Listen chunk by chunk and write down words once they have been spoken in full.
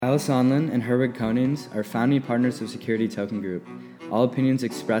Kyle Sonlin and Herwig Konings are founding partners of Security Token Group. All opinions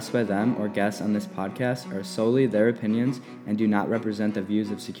expressed by them or guests on this podcast are solely their opinions and do not represent the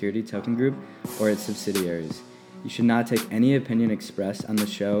views of Security Token Group or its subsidiaries. You should not take any opinion expressed on the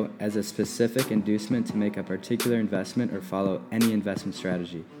show as a specific inducement to make a particular investment or follow any investment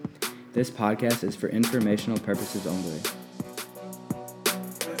strategy. This podcast is for informational purposes only.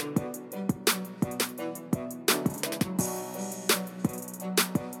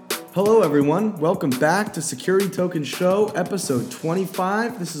 Hello everyone, welcome back to Security Token Show, episode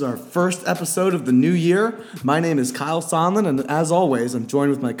 25. This is our first episode of the new year. My name is Kyle Sonlin, and as always, I'm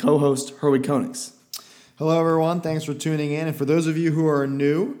joined with my co-host, Herwig Konings. Hello everyone, thanks for tuning in. And for those of you who are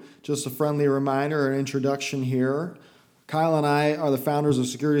new, just a friendly reminder, an introduction here. Kyle and I are the founders of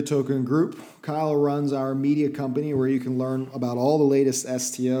Security Token Group. Kyle runs our media company where you can learn about all the latest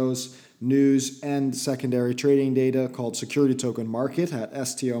STOs, news, and secondary trading data called Security Token Market at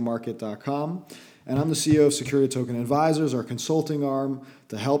stomarket.com. And I'm the CEO of Security Token Advisors, our consulting arm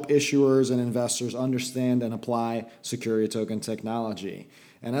to help issuers and investors understand and apply security token technology.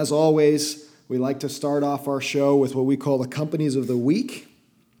 And as always, we like to start off our show with what we call the companies of the week,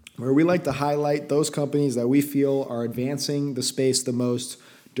 where we like to highlight those companies that we feel are advancing the space the most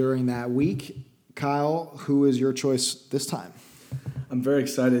during that week. Kyle, who is your choice this time? I'm very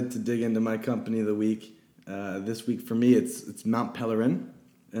excited to dig into my company of the week. This week for me, it's Mount Pelerin.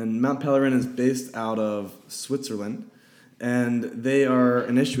 And Mount Pelerin is based out of Switzerland. And they are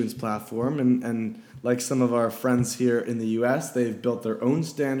an issuance platform. And like some of our friends here in the US, they've built their own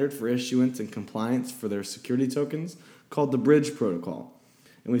standard for issuance and compliance for their security tokens called the Bridge Protocol.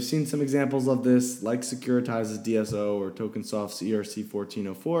 And we've seen some examples of this, like Securitize's DSO or TokenSoft's ERC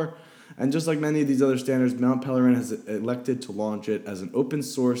 1404. And just like many of these other standards, Mount Pelerin has elected to launch it as an open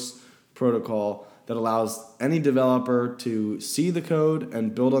source protocol that allows any developer to see the code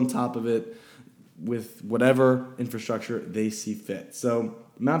and build on top of it with whatever infrastructure they see fit. So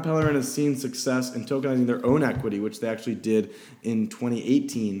Mount Pelerin has seen success in tokenizing their own equity, which they actually did in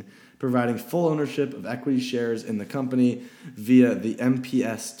 2018, providing full ownership of equity shares in the company via the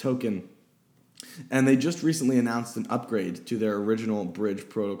MPS token. And they just recently announced an upgrade to their original Bridge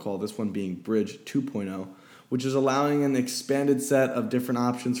protocol, this one being Bridge 2.0, which is allowing an expanded set of different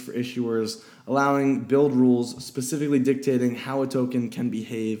options for issuers, allowing build rules, specifically dictating how a token can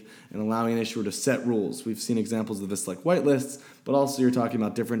behave and allowing an issuer to set rules. We've seen examples of this like whitelists, but also you're talking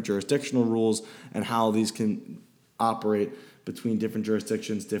about different jurisdictional rules and how these can operate between different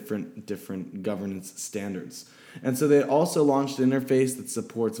jurisdictions, different governance standards. And so they also launched an interface that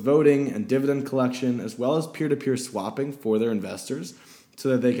supports voting and dividend collection, as well as peer-to-peer swapping for their investors so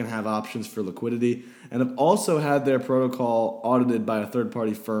that they can have options for liquidity, and have also had their protocol audited by a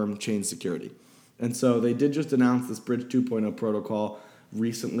third-party firm, Chain Security. And so they did just announce this Bridge 2.0 protocol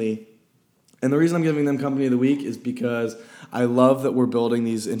recently. And the reason I'm giving them Company of the Week is because I love that we're building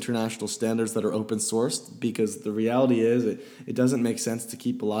these international standards that are open sourced, because the reality is it doesn't make sense to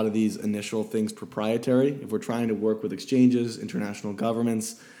keep a lot of these initial things proprietary. If we're trying to work with exchanges, international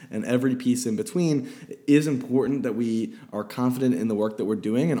governments, and every piece in between, it is important that we are confident in the work that we're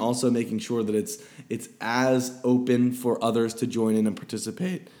doing and also making sure that it's as open for others to join in and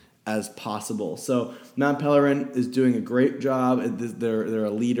participate as possible. So Mount Pelerin is doing a great job. They're a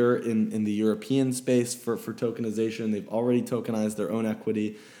leader in the European space for tokenization. They've already tokenized their own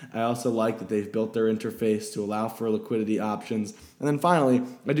equity. I also like that they've built their interface to allow for liquidity options. And then finally,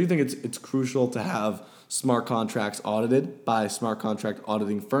 I do think it's crucial to have smart contracts audited by smart contract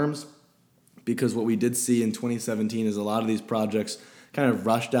auditing firms, because what we did see in 2017 is a lot of these projects kind of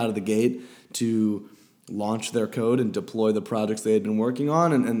rushed out of the gate to launch their code and deploy the projects they had been working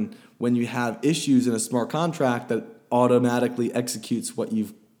on. And when you have issues in a smart contract that automatically executes what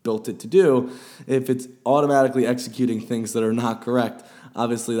you've built it to do, if it's automatically executing things that are not correct,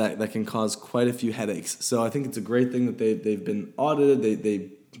 obviously that can cause quite a few headaches. So I think it's a great thing that they've been audited.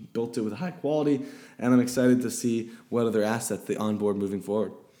 They built it with high quality, and I'm excited to see what other assets they onboard moving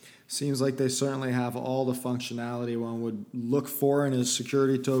forward. Seems like they certainly have all the functionality one would look for in a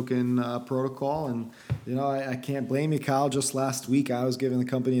security token protocol. And, I can't blame you, Kyle. Just last week, I was giving the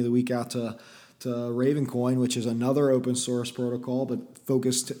Company of the Week out to Ravencoin, which is another open source protocol, but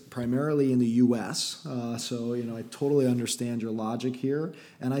focused primarily in the U.S. So I totally understand your logic here.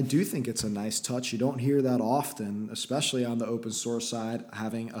 And I do think it's a nice touch. You don't hear that often, especially on the open source side,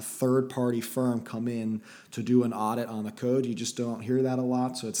 having a third-party firm come in to do an audit on the code. You just don't hear that a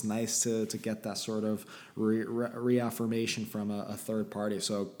lot. So it's nice to get that sort of reaffirmation from a third party.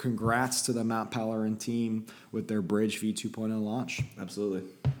 So congrats to the Mount Pelerin team with their Bridge V2.0 launch. Absolutely.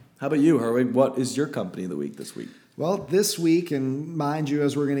 How about you, Herwig? What is your company of the week this week? Well, this week, and mind you,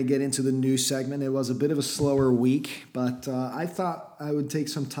 as we're going to get into the news segment, it was a bit of a slower week, but I thought I would take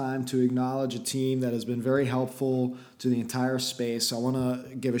some time to acknowledge a team that has been very helpful to the entire space. I want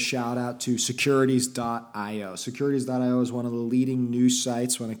to give a shout out to Securities.io. Securities.io is one of the leading news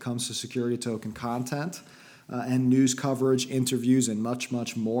sites when it comes to security token content. And news coverage, interviews, and much,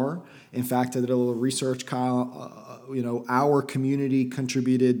 much more. In fact, I did a little research, Kyle. Our community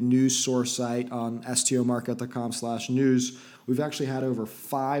contributed news source site on stomarket.com/news. We've actually had over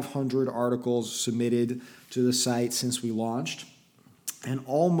 500 articles submitted to the site since we launched. And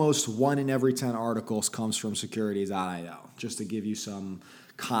almost 1 in every 10 articles comes from Securities.io, just to give you some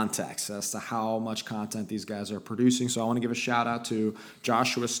context as to how much content these guys are producing. So I want to give a shout out to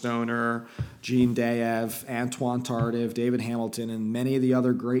Joshua Stoner, Gene Dayev, Antoine Tardif, David Hamilton, and many of the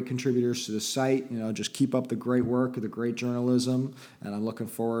other great contributors to the site. Just keep up the great work, the great journalism, and I'm looking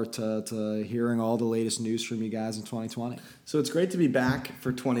forward to hearing all the latest news from you guys in 2020. So it's great to be back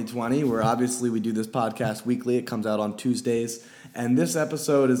for 2020, where obviously we do this podcast weekly. It comes out on Tuesdays. And this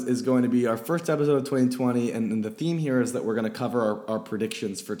episode is going to be our first episode of 2020, and the theme here is that we're going to cover our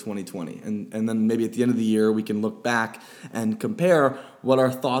predictions for 2020. And then maybe at the end of the year, we can look back and compare what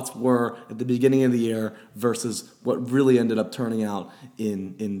our thoughts were at the beginning of the year versus what really ended up turning out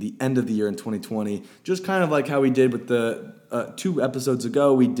in the end of the year in 2020. Just kind of like how we did with the 2 episodes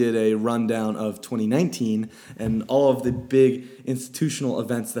ago, we did a rundown of 2019 and all of the big institutional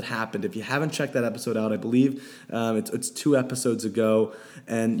events that happened. If you haven't checked that episode out, I believe it's 2 episodes ago,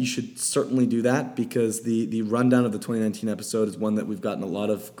 and you should certainly do that because the rundown of the 2019 episode is one that we've gotten a lot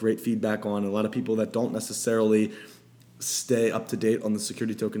of great feedback on. A lot of people that don't necessarily stay up to date on the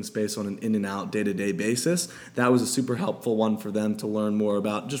security token space on an in and out day-to-day basis. That was a super helpful one for them to learn more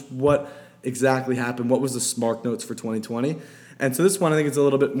about just what exactly happened, what was the SMART notes for 2020. And so this one, I think it's a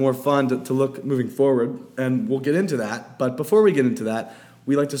little bit more fun to look moving forward, and we'll get into that. But before we get into that,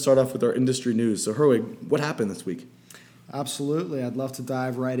 we like to start off with our industry news. So Herwig, what happened this week? Absolutely. I'd love to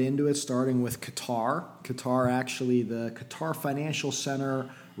dive right into it, starting with Qatar. Qatar, actually, the Qatar Financial Center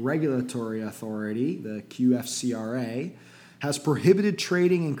Regulatory Authority, the QFCRA, has prohibited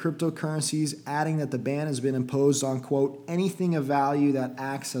trading in cryptocurrencies, adding that the ban has been imposed on, quote, anything of value that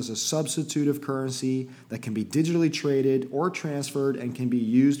acts as a substitute of currency that can be digitally traded or transferred and can be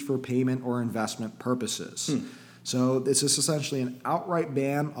used for payment or investment purposes. So this is essentially an outright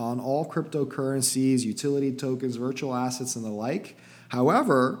ban on all cryptocurrencies, utility tokens, virtual assets, and the like.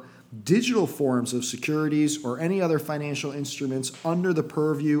 However, digital forms of securities or any other financial instruments under the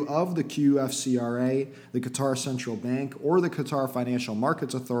purview of the QFCRA, the Qatar Central Bank, or the Qatar Financial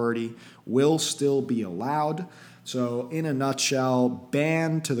Markets Authority will still be allowed. So in a nutshell,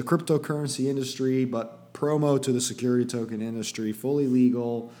 ban to the cryptocurrency industry, but promo to the security token industry, fully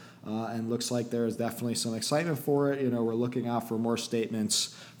legal, and looks like there is definitely some excitement for it. We're looking out for more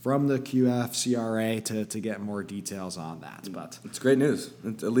statements from the QFCRA to get more details on that. But it's great news.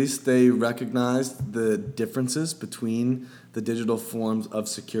 At least they recognized the differences between the digital forms of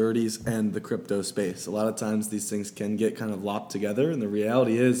securities and the crypto space. A lot of times these things can get kind of lopped together, and the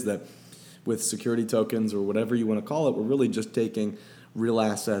reality is that with security tokens or whatever you want to call it, we're really just taking real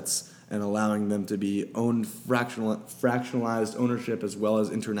assets and allowing them to be owned, fractionalized ownership as well as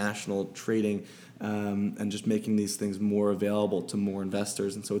international trading, and just making these things more available to more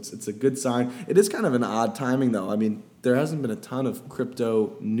investors. And so it's a good sign. It is kind of an odd timing, though. I mean, there hasn't been a ton of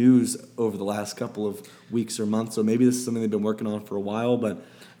crypto news over the last couple of weeks or months, so maybe this is something they've been working on for a while, but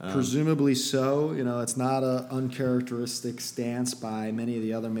presumably so. It's not an uncharacteristic stance by many of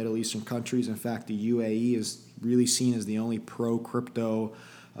the other Middle Eastern countries. In fact, the UAE is really seen as the only pro-crypto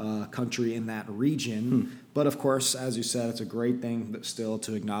country in that region. But of course, as you said, it's a great thing still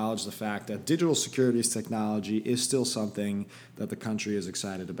to acknowledge the fact that digital securities technology is still something that the country is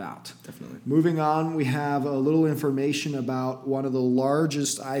excited about. Definitely. Moving on, we have a little information about one of the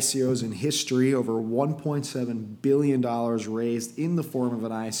largest ICOs in history, over $1.7 billion raised in the form of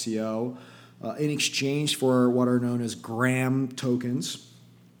an ICO in exchange for what are known as Gram tokens,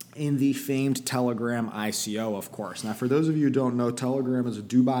 in the famed Telegram ICO, of course. Now, for those of you who don't know, Telegram is a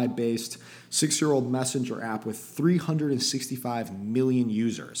Dubai-based 6-year-old messenger app with 365 million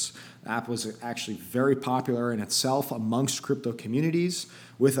users. The app was actually very popular in itself amongst crypto communities,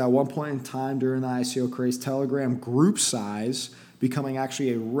 with at one point in time during the ICO craze, Telegram group size becoming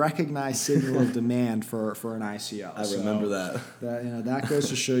actually a recognized signal of demand for an ICO. I remember that. That goes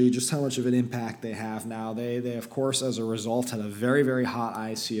to show you just how much of an impact they have now. They of course, as a result, had a very, very hot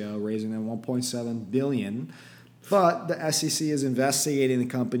ICO, raising them $1.7 billion. But the SEC is investigating the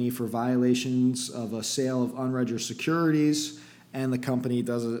company for violations of a sale of unregistered securities and the company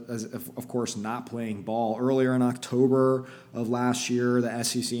does it, as, of course, not playing ball. Earlier in October of last year, the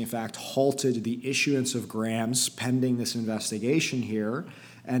SEC, in fact, halted the issuance of grams pending this investigation here.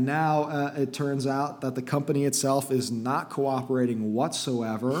 And now it turns out that the company itself is not cooperating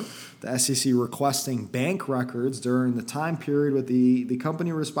whatsoever. The SEC requesting bank records during the time period, with the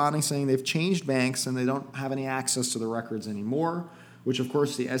company responding saying they've changed banks and they don't have any access to the records anymore, which, of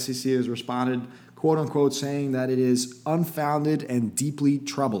course, the SEC has responded, quote unquote, saying that it is unfounded and deeply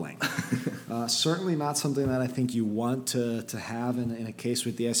troubling. Certainly not something that I think you want to have in a case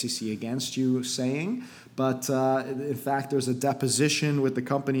with the SEC against you saying. But in fact, there's a deposition with the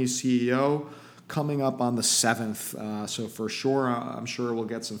company's CEO coming up on the 7th. So for sure, I'm sure we'll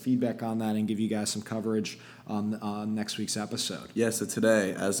get some feedback on that and give you guys some coverage on next week's episode. Yeah, so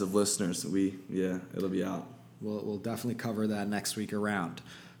today, as of listeners, it'll be out. We'll definitely cover that next week around.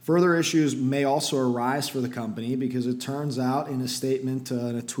 Further issues may also arise for the company because it turns out in a statement,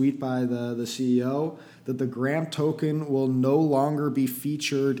 in a tweet by the CEO, that the Gram token will no longer be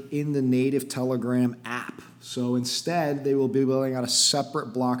featured in the native Telegram app. So instead, they will be building out a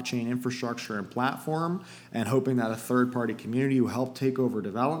separate blockchain infrastructure and platform and hoping that a third-party community will help take over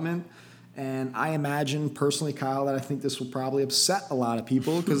development. And I imagine personally, Kyle, that I think this will probably upset a lot of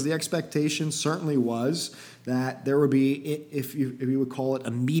people because the expectation certainly was that there would be, if you would call it,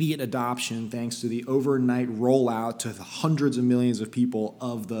 immediate adoption thanks to the overnight rollout to the hundreds of millions of people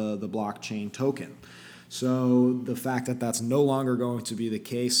of the blockchain token. So the fact that that's no longer going to be the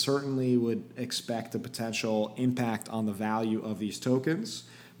case certainly would expect a potential impact on the value of these tokens.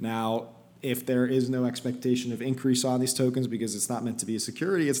 Now, if there is no expectation of increase on these tokens because it's not meant to be a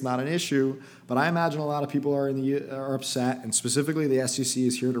security, it's not an issue. But I imagine a lot of people are upset, and specifically the SEC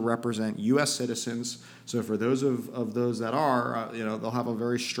is here to represent U.S. citizens. So for those of those that are, they'll have a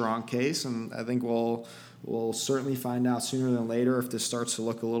very strong case, and I think we'll certainly find out sooner than later if this starts to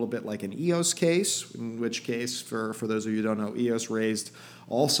look a little bit like an EOS case, in which case, for those of you who don't know, EOS raised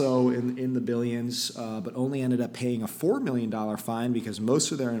also in the billions, but only ended up paying a $4 million fine because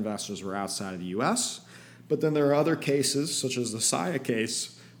most of their investors were outside of the U.S. But then there are other cases, such as the Sia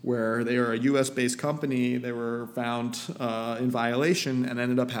case, where they are a U.S.-based company. They were found in violation and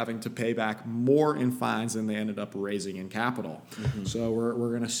ended up having to pay back more in fines than they ended up raising in capital. Mm-hmm. So we're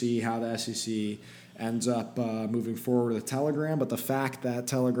going to see how the SEC ends up moving forward with Telegram. But the fact that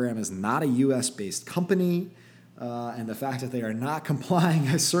Telegram is not a U.S.-based company and the fact that they are not complying,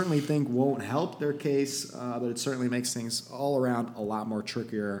 I certainly think won't help their case, but it certainly makes things all around a lot more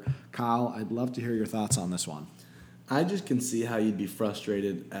trickier. Kyle, I'd love to hear your thoughts on this one. I just can see how you'd be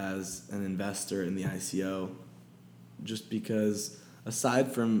frustrated as an investor in the ICO, just because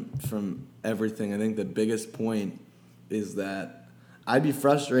aside from everything, I think the biggest point is that I'd be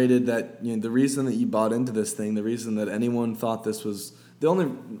frustrated that the reason that you bought into this thing, the reason that anyone thought this was the only,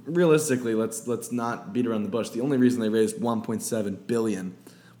 realistically, let's not beat around the bush. The only reason they raised $1.7 billion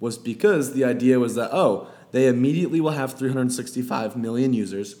was because the idea was that they immediately will have 365 million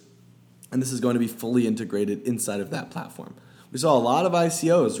users. And this is going to be fully integrated inside of that platform. We saw a lot of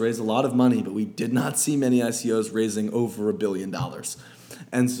ICOs raise a lot of money, but we did not see many ICOs raising over $1 billion.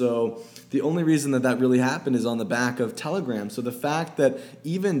 And so the only reason that really happened is on the back of Telegram. So the fact that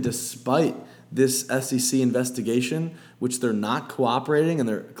even despite this SEC investigation, which they're not cooperating and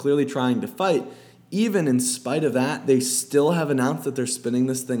they're clearly trying to fight, even in spite of that, they still have announced that they're spinning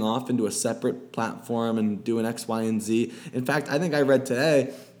this thing off into a separate platform and doing X, Y, and Z. In fact, I think I read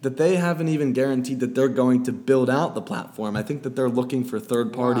today that they haven't even guaranteed that they're going to build out the platform. I think that they're looking for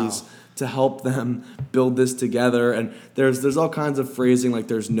third parties to help them build this together. And there's all kinds of phrasing like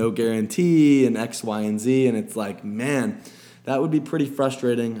there's no guarantee and X, Y, and Z. And it's like, man, that would be pretty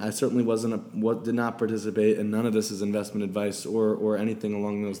frustrating. I certainly did not participate, and none of this is investment advice or anything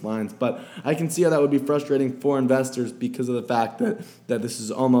along those lines. But I can see how that would be frustrating for investors because of the fact that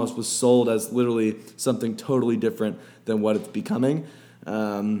this was sold as literally something totally different than what it's becoming.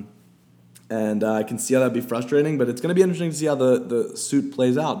 And I can see how that'd be frustrating, but it's going to be interesting to see how the suit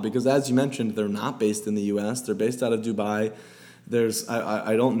plays out because, as you mentioned, they're not based in the U.S. They're based out of Dubai.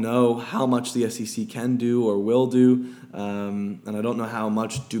 I don't know how much the SEC can do or will do, and I don't know how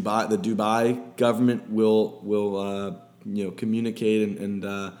much the Dubai government will communicate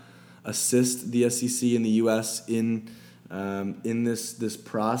and assist the SEC in the U.S. in this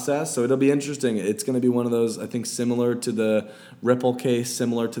process. So it'll be interesting. It's going to be one of those, I think, similar to the Ripple case,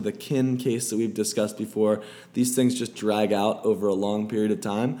 similar to the Kin case that we've discussed before. These things just drag out over a long period of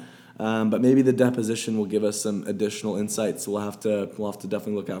time. But maybe the deposition will give us some additional insights. So we'll have to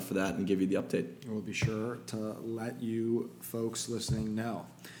definitely look out for that and give you the update. We'll be sure to let you folks listening know.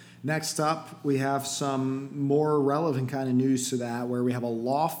 Next up, we have some more relevant kind of news to that, where we have a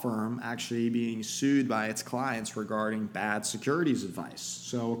law firm actually being sued by its clients regarding bad securities advice.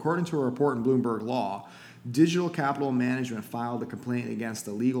 So according to a report in Bloomberg Law, Digital Capital Management filed a complaint against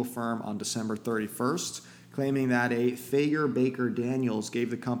the legal firm on December 31st, claiming that a Fager-Baker-Daniels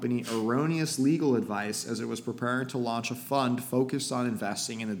gave the company erroneous legal advice as it was preparing to launch a fund focused on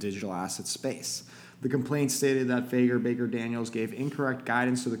investing in the digital asset space. The complaint stated that Fager-Baker-Daniels gave incorrect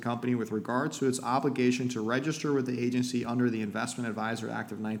guidance to the company with regard to its obligation to register with the agency under the Investment Advisor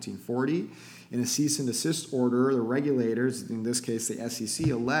Act of 1940. In a cease and desist order, the regulators, in this case the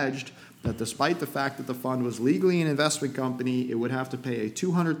SEC, alleged that despite the fact that the fund was legally an investment company, it would have to pay a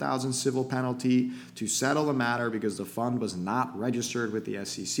 $200,000 civil penalty to settle the matter because the fund was not registered with the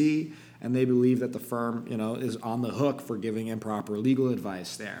SEC, and they believe that the firm, is on the hook for giving improper legal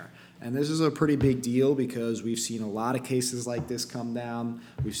advice there. And this is a pretty big deal because we've seen a lot of cases like this come down.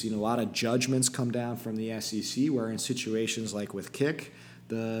 We've seen a lot of judgments come down from the SEC where in situations like with Kik,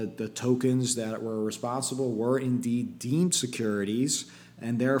 the tokens that were responsible were indeed deemed securities,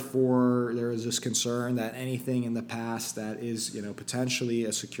 and therefore there is this concern that anything in the past that is potentially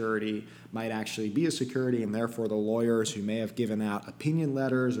a security might actually be a security, and therefore the lawyers who may have given out opinion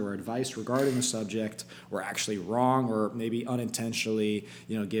letters or advice regarding the subject were actually wrong or maybe unintentionally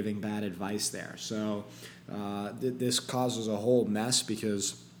giving bad advice there. So this causes a whole mess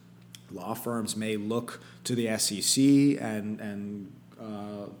because law firms may look to the SEC and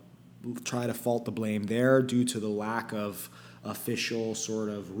try to fault the blame there due to the lack of official sort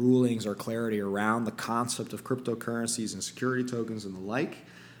of rulings or clarity around the concept of cryptocurrencies and security tokens and the like.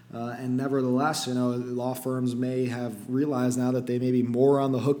 And nevertheless, law firms may have realized now that they may be more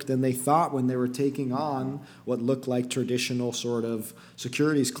on the hook than they thought when they were taking on what looked like traditional sort of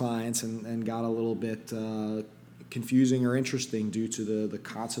securities clients and got a little bit confusing or interesting due to the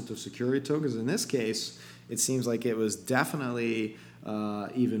concept of security tokens. In this case, it seems like it was definitely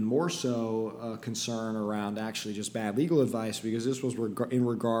even more so a concern around actually just bad legal advice, because this was in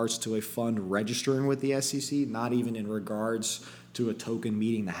regards to a fund registering with the SEC, not even in regards to a token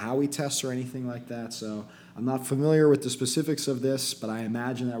meeting the Howey test or anything like that. So I'm not familiar with the specifics of this, but I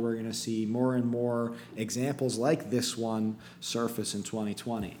imagine that we're going to see more and more examples like this one surface in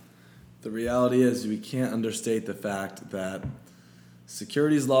 2020. The reality is we can't understate the fact that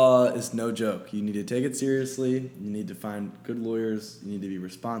securities law is no joke. You need to take it seriously. You need to find good lawyers. You need to be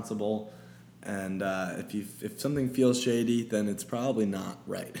responsible. And if something feels shady, then it's probably not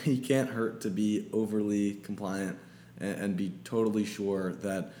right. You can't hurt to be overly compliant and be totally sure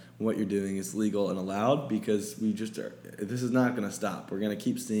that what you're doing is legal and allowed, because this is not going to stop. We're going to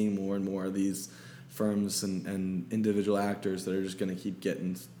keep seeing more and more of these firms and individual actors that are just going to keep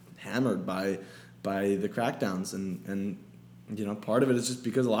getting hammered by the crackdowns, and part of it is just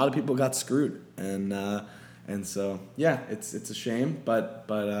because a lot of people got screwed, and so it's a shame, but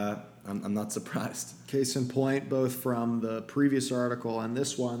I'm not surprised. Case in point, both from the previous article and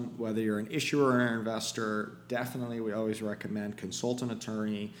this one, whether you're an issuer or an investor, definitely we always recommend consult an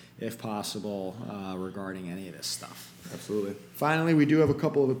attorney if possible regarding any of this stuff. Absolutely. Finally, we do have a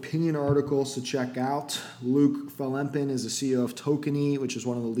couple of opinion articles to check out. Luc Valempin is the CEO of Tokeny, which is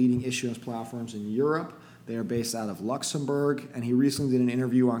one of the leading issuance platforms in Europe. They are based out of Luxembourg, and he recently did an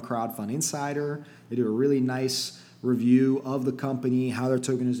interview on Crowdfund Insider. They do a really nice review of the company, how their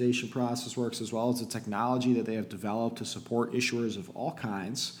tokenization process works, as well as the technology that they have developed to support issuers of all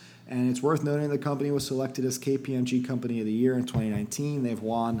kinds. And it's worth noting the company was selected as KPMG Company of the Year in 2019. They've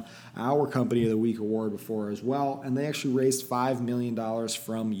won our Company of the Week award before as well. And they actually raised $5 million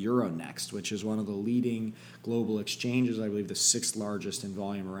from Euronext, which is one of the leading global exchanges, I believe the 6th largest in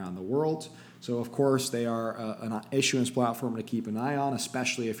volume around the world. So, of course, they are an issuance platform to keep an eye on,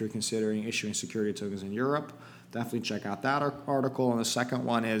 especially if you're considering issuing security tokens in Europe. Definitely check out that article. And the second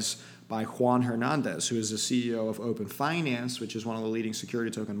one is by Juan Hernandez, who is the CEO of Open Finance, which is one of the leading security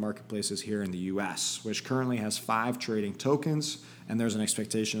token marketplaces here in the U.S., which currently has 5 trading tokens, and there's an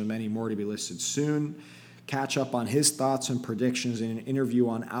expectation of many more to be listed soon. Catch up on his thoughts and predictions in an interview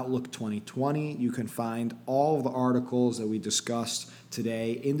on Outlook 2020. You can find all of the articles that we discussed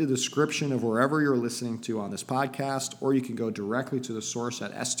today in the description of wherever you're listening to on this podcast, or you can go directly to the source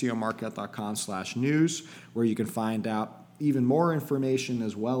at stomarket.com/news, where you can find out even more information,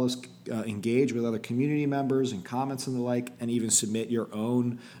 as well as engage with other community members and comments and the like, and even submit your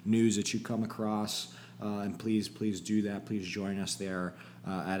own news that you come across. And please do that. Please join us there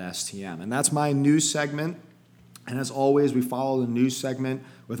at STM. And that's my news segment. And as always, we follow the news segment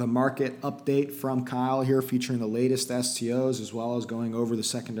with a market update from Kyle here, featuring the latest STOs, as well as going over the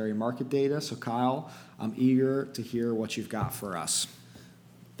secondary market data. So Kyle, I'm eager to hear what you've got for us.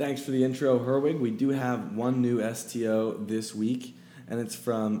 Thanks for the intro, Herwig. We do have one new STO this week, and it's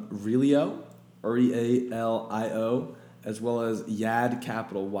from Realio, Realio, as well as YAD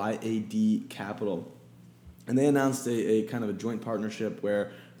Capital, YAD Capital. And they announced a kind of a joint partnership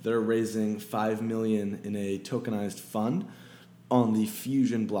where they're raising $5 million in a tokenized fund on the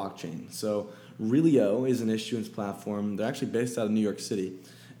Fusion blockchain. So Realio is an issuance platform. They're actually based out of New York City,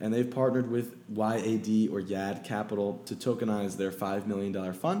 and they've partnered with YAD or YAD Capital to tokenize their $5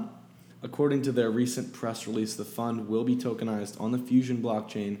 million fund. According to their recent press release, the fund will be tokenized on the Fusion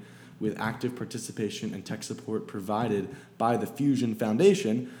blockchain with active participation and tech support provided by the Fusion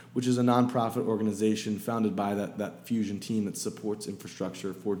Foundation, which is a nonprofit organization founded by that Fusion team that supports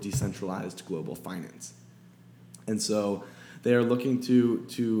infrastructure for decentralized global finance. And so they are looking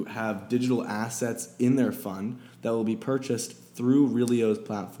to have digital assets in their fund that will be purchased through Realio's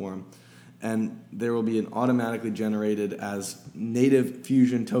platform, and there will be an automatically generated as native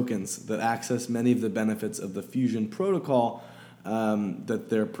Fusion tokens that access many of the benefits of the Fusion protocol that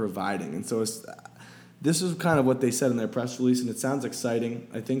they're providing. And so this is kind of what they said in their press release, and it sounds exciting.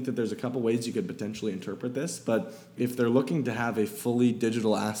 I think that there's a couple ways you could potentially interpret this, but if they're looking to have a fully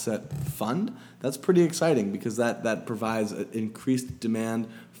digital asset fund, that's pretty exciting because that provides an increased demand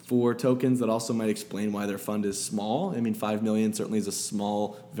for tokens. That also might explain why their fund is small. I mean, $5 million certainly is a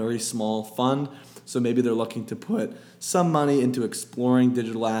small, very small fund. So maybe they're looking to put some money into exploring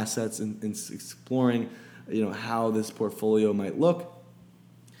digital assets and exploring, how this portfolio might look.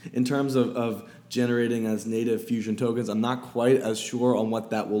 In terms of generating as native Fusion tokens, I'm not quite as sure on what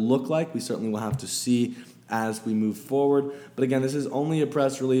that will look like. We certainly will have to see as we move forward. But again, this is only a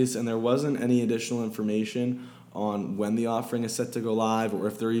press release, and there wasn't any additional information on when the offering is set to go live, or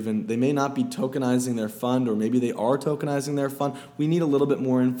if they may not be tokenizing their fund, or maybe they are tokenizing their fund. We need a little bit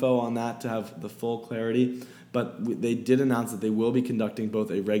more info on that to have the full clarity. But they did announce that they will be conducting both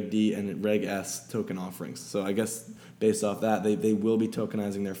a Reg D and a Reg S token offerings. So I guess based off that, they will be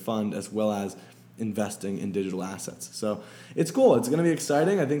tokenizing their fund as well as investing in digital assets. So it's cool. It's going to be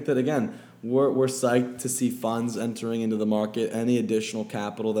exciting. I think that, again, we're psyched to see funds entering into the market. Any additional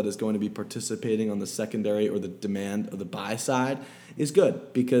capital that is going to be participating on the secondary or the demand of the buy side is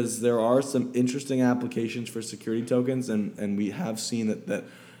good, because there are some interesting applications for security tokens, and we have seen that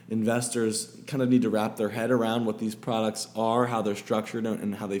investors kind of need to wrap their head around what these products are, how they're structured,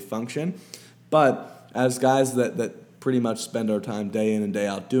 and how they function. But as guys that pretty much spend our time day in and day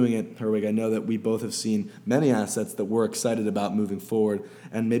out doing it, Herwig, I know that we both have seen many assets that we're excited about moving forward,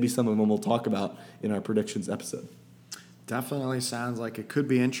 and maybe some of them we'll talk about in our predictions episode. Definitely sounds like it could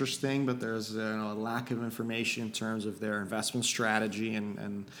be interesting, but there's a lack of information in terms of their investment strategy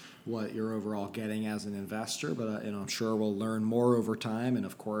and what you're overall getting as an investor. But I'm sure we'll learn more over time, and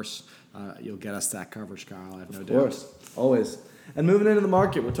of course, you'll get us that coverage, Kyle. I have no doubt. Of course, always. And moving into the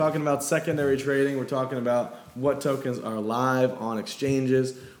market, we're talking about secondary trading. We're talking about what tokens are live on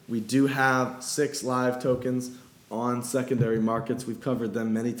exchanges. We do have 6 live tokens on secondary markets. We've covered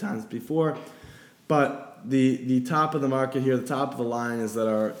them many times before. But the top of the market here, the top of the line, is that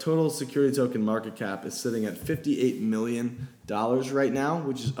our total security token market cap is sitting at $58 million right now,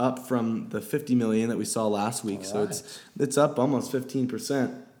 which is up from the $50 million that we saw last week. So it's up almost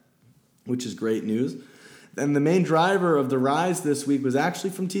 15%, which is great news. And the main driver of the rise this week was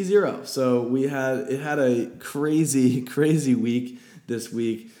actually from T0. So it had a crazy, crazy week this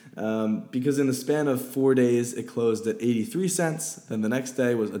week because in the span of 4 days, it closed at 83 cents. Then the next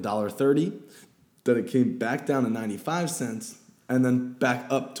day was $1.30. Then it came back down to 95 cents and then back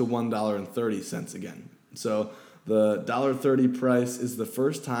up to $1.30 again. So the $1.30 price is the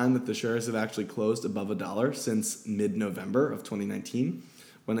first time that the shares have actually closed above $1 since mid-November of 2019.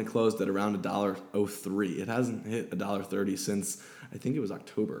 When it closed at around $1.03. It hasn't hit $1.30 since, I think it was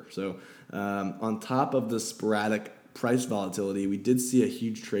October. So on top of the sporadic price volatility, we did see a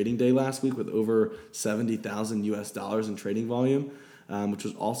huge trading day last week with over $70,000 in trading volume, which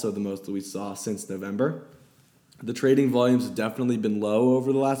was also the most that we saw since November. The trading volumes have definitely been low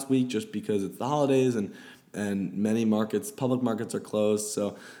over the last week just because it's the holidays and many markets, public markets are closed.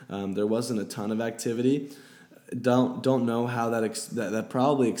 So there wasn't a ton of activity. Don't know how that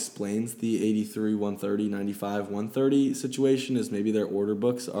probably explains the 83, 130, 95, 130 situation, is maybe their order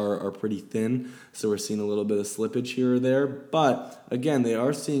books are pretty thin, so we're seeing a little bit of slippage here or there. But again, they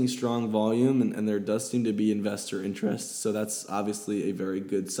are seeing strong volume, and there does seem to be investor interest, so that's obviously a very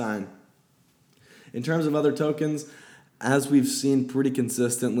good sign. In terms of other tokens, as we've seen pretty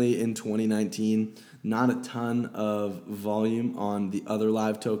consistently in 2019, not a ton of volume on the other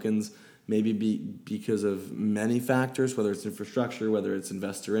live tokens. Maybe because of many factors, whether it's infrastructure, whether it's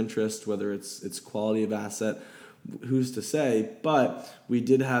investor interest, whether it's quality of asset. who's to say? But we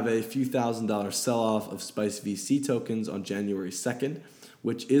did have a few $1,000 sell-off of SPICE VC tokens on January 2nd,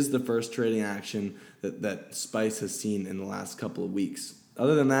 which is the first trading action that SPICE has seen in the last couple of weeks.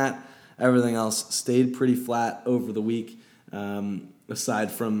 Other than that, everything else stayed pretty flat over the week,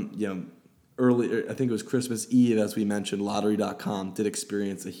 aside from, early, I think it was Christmas Eve, as we mentioned, Lottery.com did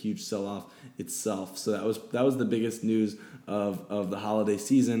experience a huge sell-off itself. So that was the biggest news of the holiday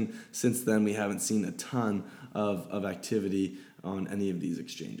season. Since then, we haven't seen a ton of activity on any of these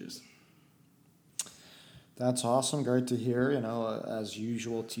exchanges. That's awesome. Great to hear. As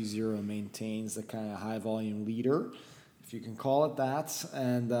usual, T0 maintains the kind of high volume leader, if you can call it that.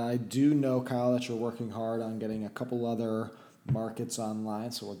 And I do know, Kyle, that you're working hard on getting a couple other markets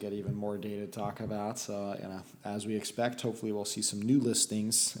online, so we'll get even more data to talk about. So, as we expect, hopefully we'll see some new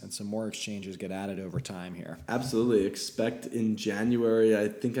listings and some more exchanges get added over time here. Absolutely. Expect in January, I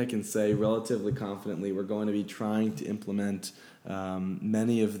think I can say relatively confidently, we're going to be trying to implement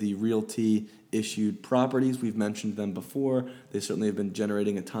many of the Realty issued properties. We've mentioned them before. They certainly have been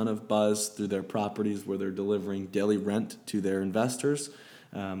generating a ton of buzz through their properties where they're delivering daily rent to their investors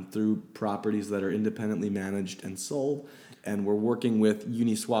through properties that are independently managed and sold. And we're working with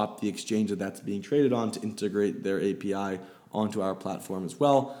Uniswap, the exchange that's being traded on, to integrate their API onto our platform as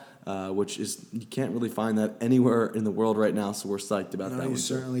well, which is, you can't really find that anywhere in the world right now, so we're psyched about that one. You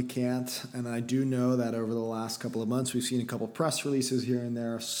certainly can't. And I do know that over the last couple of months, we've seen a couple press releases here and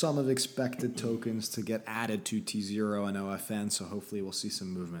there. Some have expected tokens to get added to T0 and OFN, so hopefully we'll see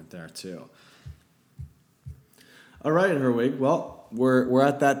some movement there too. All right, Herwig. Well, we're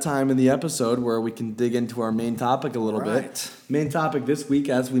at that time in the episode where we can dig into our main topic a little bit. Main topic this week,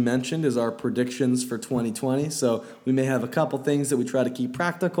 as we mentioned, is our predictions for 2020. So we may have a couple things that we try to keep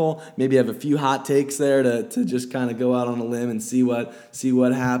practical. Maybe have a few hot takes there to just kind of go out on a limb and see what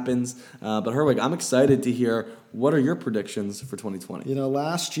happens. But Herwig, I'm excited to hear, what are your predictions for 2020?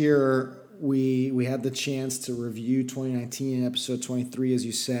 Last year we had the chance to review 2019 in episode 23, as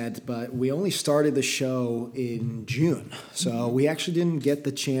you said, but we only started the show in June. So we actually didn't get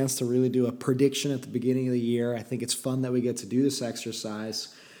the chance to really do a prediction at the beginning of the year. I think it's fun that we get to do this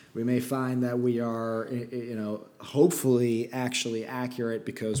exercise. We may find that we are, hopefully actually accurate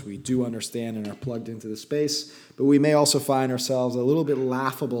because we do understand and are plugged into the space, but we may also find ourselves a little bit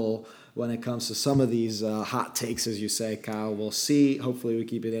laughable when it comes to some of these hot takes, as you say, Kyle. We'll see. Hopefully we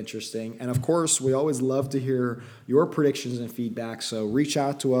keep it interesting. And of course, we always love to hear your predictions and feedback. So reach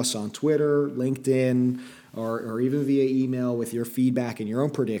out to us on Twitter, LinkedIn, or even via email with your feedback and your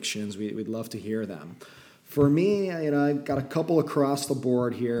own predictions. We'd love to hear them. For me, I've got a couple across the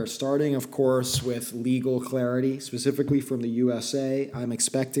board here, starting, of course, with legal clarity, specifically from the USA. I'm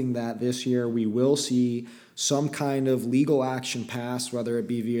expecting that this year we will see some kind of legal action passed, whether it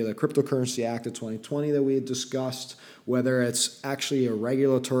be via the Cryptocurrency Act of 2020 that we had discussed, whether it's actually a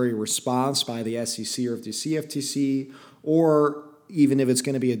regulatory response by the SEC or the CFTC, or even if it's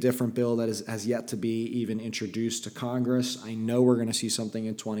going to be a different bill that has yet to be even introduced to Congress. I know we're going to see something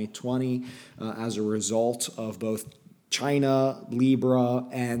in 2020 as a result of both China, Libra,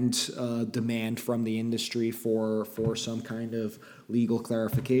 and demand from the industry for some kind of legal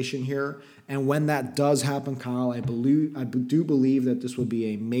clarification here. And when that does happen, Kyle, I do believe that this will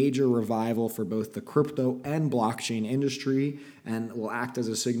be a major revival for both the crypto and blockchain industry, and will act as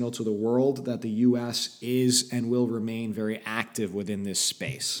a signal to the world that the U.S. is and will remain very active within this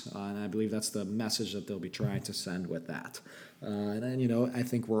space. And I believe that's the message that they'll be trying to send with that. And then, I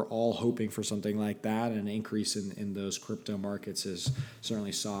think we're all hoping for something like that. An increase in those crypto markets is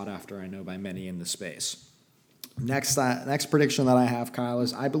certainly sought after, I know, by many in the space. Next prediction that I have, Kyle,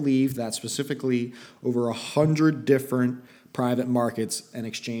 is I believe that specifically over 100 different private markets and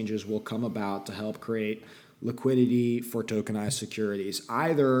exchanges will come about to help create liquidity for tokenized securities,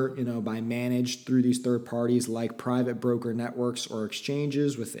 either by managed through these third parties like private broker networks or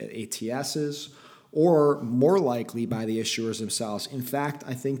exchanges with ATSs, or more likely by the issuers themselves. In fact,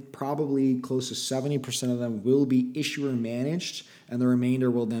 I think probably close to 70% of them will be issuer managed, and the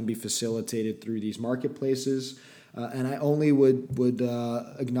remainder will then be facilitated through these marketplaces. And I only would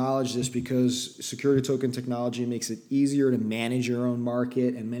acknowledge this because security token technology makes it easier to manage your own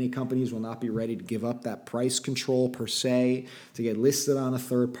market, and many companies will not be ready to give up that price control per se to get listed on a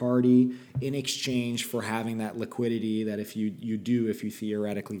third party in exchange for having that liquidity that if you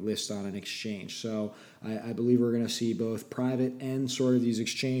theoretically list on an exchange. So I believe we're going to see both private and sort of these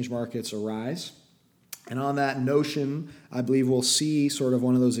exchange markets arise. And on that notion, I believe we'll see sort of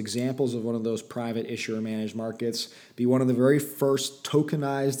one of those examples of one of those private issuer managed markets be one of the very first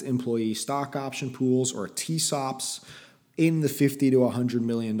tokenized employee stock option pools, or TSOPs, in the $50 to $100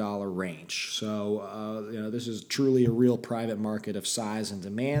 million range. So, this is truly a real private market of size and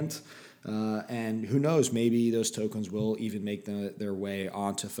demand. And who knows, maybe those tokens will even make their way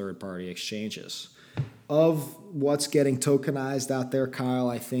onto third-party exchanges. Of what's getting tokenized out there, Kyle,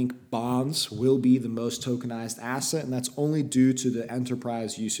 I think bonds will be the most tokenized asset, and that's only due to the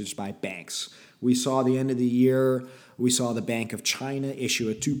enterprise usage by banks. We saw the end of the year, we saw the Bank of China issue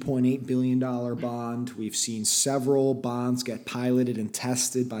a $2.8 billion bond. We've seen several bonds get piloted and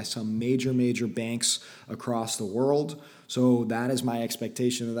tested by some major banks across the world. So that is my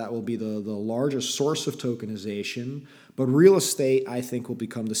expectation that will be the largest source of tokenization. But real estate, I think, will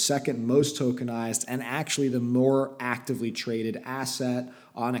become the second most tokenized and actually the more actively traded asset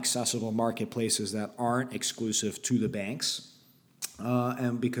on accessible marketplaces that aren't exclusive to the banks.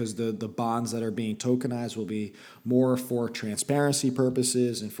 And because the bonds that are being tokenized will be more for transparency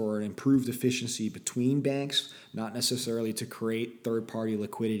purposes and for an improved efficiency between banks, not necessarily to create third-party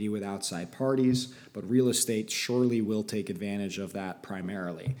liquidity with outside parties, but real estate surely will take advantage of that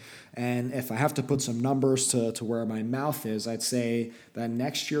primarily. And if I have to put some numbers to where my mouth is, I'd say that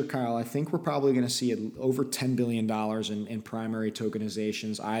next year, Kyle, I think we're probably going to see over $10 billion in primary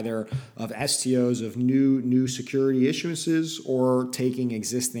tokenizations, either of STOs of new security issuances or taking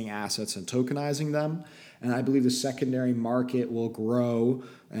existing assets and tokenizing them. And I believe the secondary market will grow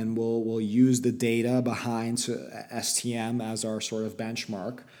and we'll use the data behind STM as our sort of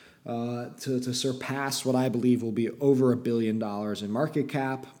benchmark to surpass what I believe will be over $1 billion in market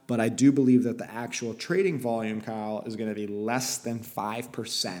cap. But I do believe that the actual trading volume, Kyle, is going to be less than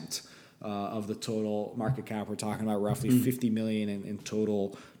 5% of the total market cap. We're talking about roughly 50 million in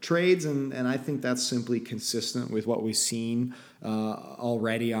total trades, and I think that's simply consistent with what we've seen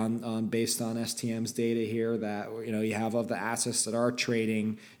already on based on STM's data here. That you have of the assets that are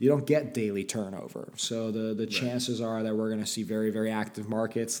trading, you don't get daily turnover. So the chances are that we're going to see very active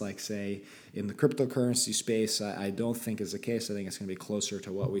markets, like say in the cryptocurrency space. I don't think is the case. I think it's going to be closer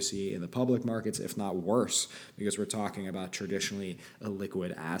to what we see in the public markets, if not worse, because we're talking about traditionally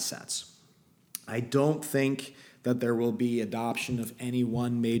illiquid assets. I don't think that there will be adoption of any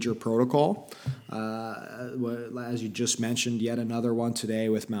one major protocol. As you just mentioned, yet another one today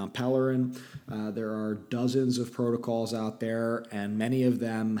with Mount Pelerin. There are dozens of protocols out there, and many of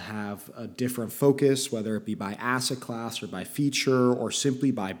them have a different focus, whether it be by asset class or by feature or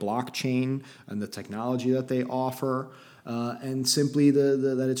simply by blockchain and the technology that they offer. And simply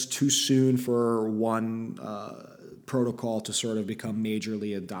that it's too soon for one protocol to sort of become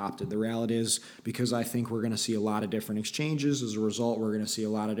majorly adopted. The reality is, because I think we're going to see a lot of different exchanges, as a result, we're going to see a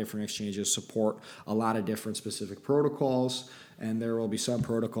lot of different exchanges support a lot of different specific protocols, and there will be some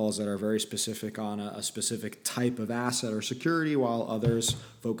protocols that are very specific on a specific type of asset or security, while others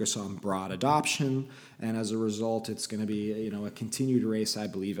focus on broad adoption. And as a result, it's going to be a continued race, I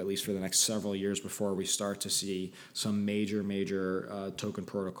believe, at least for the next several years before we start to see some major token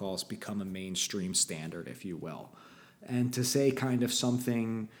protocols become a mainstream standard, if you will. And to say kind of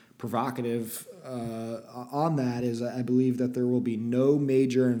something provocative on that is, I believe that there will be no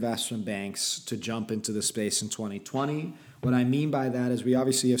major investment banks to jump into the space in 2020. What I mean by that is we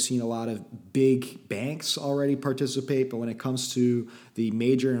obviously have seen a lot of big banks already participate, but when it comes to the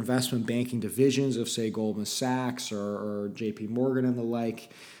major investment banking divisions of, say, Goldman Sachs or JP Morgan and the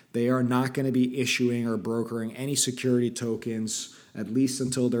like, they are not going to be issuing or brokering any security tokens, at least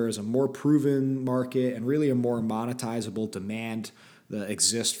until there is a more proven market and really a more monetizable demand that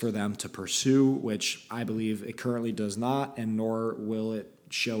exists for them to pursue, which I believe it currently does not, and nor will it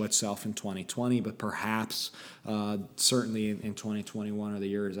show itself in 2020, but perhaps certainly in 2021 or the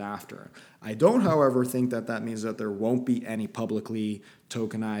years after. I don't, however, think that means that there won't be any publicly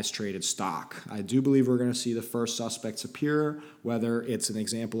tokenized traded stock. I do believe we're going to see the first suspects appear, whether it's an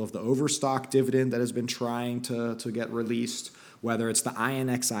example of the overstock dividend that has been trying to get released, whether it's the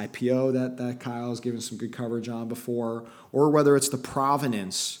INX IPO that Kyle has given some good coverage on before, or whether it's the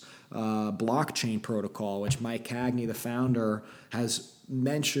Provenance blockchain protocol, which Mike Cagney, the founder, has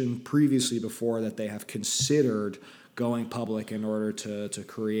mentioned previously before that they have considered going public in order to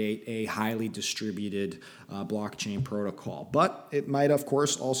create a highly distributed blockchain protocol. But it might, of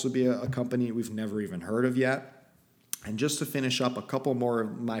course, also be a company we've never even heard of yet. And just to finish up a couple more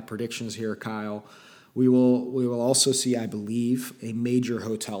of my predictions here, Kyle, we will also see, I believe, a major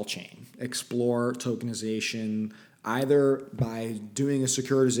hotel chain explore tokenization, either by doing a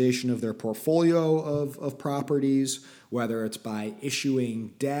securitization of their portfolio of properties, whether it's by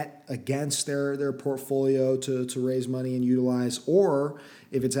issuing debt against their portfolio to raise money and utilize, or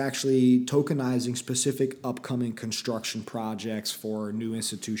if it's actually tokenizing specific upcoming construction projects for new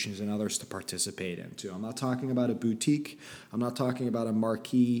institutions and others to participate in too. I'm not talking about a boutique. I'm not talking about a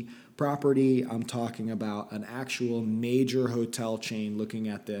marquee property. I'm talking about an actual major hotel chain looking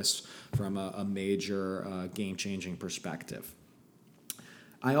at this from a major game-changing perspective.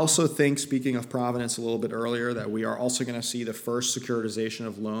 I also think, speaking of Providence a little bit earlier, that we are also going to see the first securitization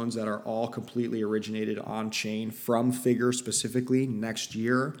of loans that are all completely originated on-chain from Figure specifically next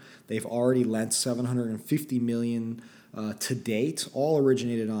year. They've already lent $750 million to date, all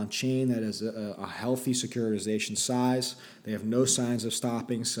originated on-chain. That is a healthy securitization size. They have no signs of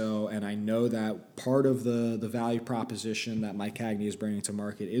stopping. And I know that part of the value proposition that Mike Cagney is bringing to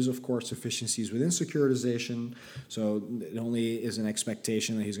market is, of course, efficiencies within securitization. So it only is an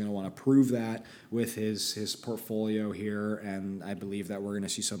expectation that he's going to want to prove that with his portfolio here. And I believe that we're going to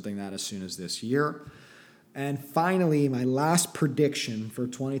see something that as soon as this year. And finally, my last prediction for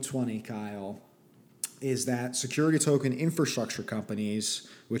 2020, Kyle, is that security token infrastructure companies,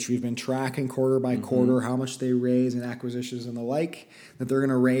 which we've been tracking quarter by quarter, how much they raise in acquisitions and the like, that they're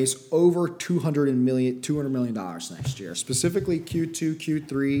going to raise over $200 million next year. Specifically Q2,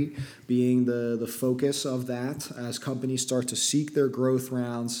 Q3 being the focus of that as companies start to seek their growth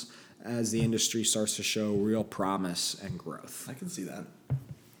rounds as the industry starts to show real promise and growth. I can see that.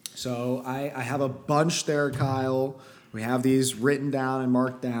 So I have a bunch there, Kyle. We have these written down and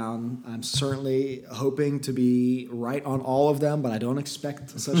marked down. I'm certainly hoping to be right on all of them, but I don't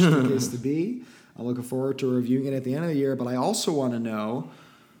expect such the case to be. I'm looking forward to reviewing it at the end of the year, but I also want to know,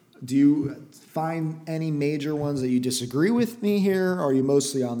 do you find any major ones that you disagree with me here? Or are you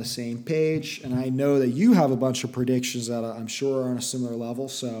mostly on the same page? And I know that you have a bunch of predictions that I'm sure are on a similar level,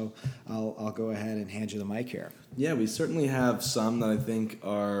 so I'll go ahead and hand you the mic here. Yeah, we certainly have some that I think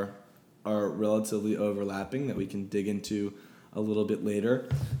are relatively overlapping that we can dig into a little bit later.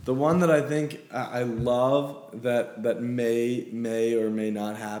 The one that I think I love that may or may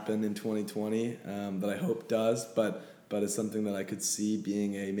not happen in 2020, that I hope does, but is something that I could see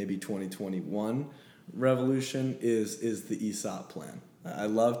being a maybe 2021 revolution is the ESOP plan. I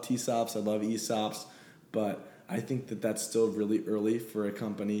love TSOPs, I love ESOPs, but I think that that's still really early for a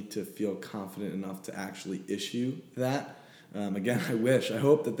company to feel confident enough to actually issue that. Again, I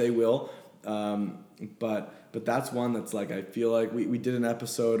hope that they will, but that's one that's like, I feel like we did an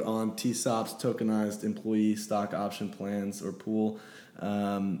episode on TSOPs, tokenized employee stock option plans or pool,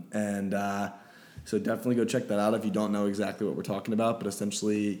 so definitely go check that out if you don't know exactly what we're talking about. But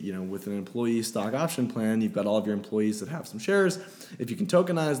essentially, with an employee stock option plan, you've got all of your employees that have some shares. If you can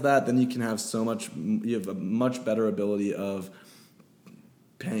tokenize that, then you can have you have a much better ability of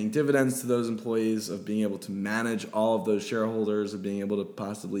paying dividends to those employees, of being able to manage all of those shareholders, of being able to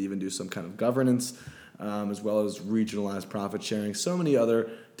possibly even do some kind of governance, as well as regionalized profit sharing, so many other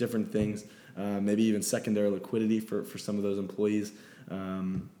different things, maybe even secondary liquidity for some of those employees,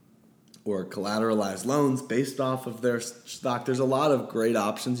 or collateralized loans based off of their stock. There's a lot of great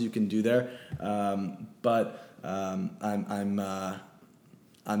options you can do there, but I'm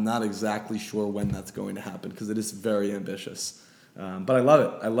not exactly sure when that's going to happen because it is very ambitious. But I love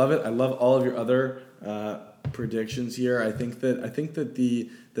it. I love all of your other predictions here. I think that the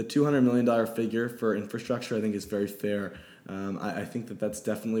 $200 million figure for infrastructure I think is very fair. I think that that's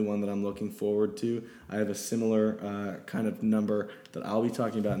definitely one that I'm looking forward to. I have a similar kind of number that I'll be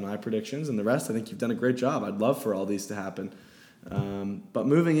talking about in my predictions, and the rest I think you've done a great job. I'd love for all these to happen. But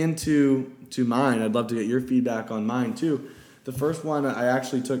moving into mine, I'd love to get your feedback on mine too. The first one I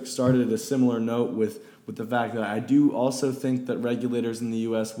actually started at a similar note with the fact that I do also think that regulators in the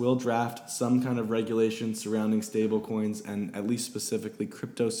U.S. will draft some kind of regulation surrounding stablecoins and at least specifically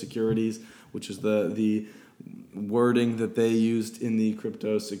crypto securities, which is the wording that they used in the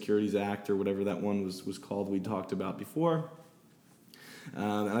Crypto Securities Act or whatever that one was called we talked about before.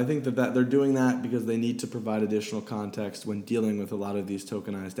 And I think that they're doing that because they need to provide additional context when dealing with a lot of these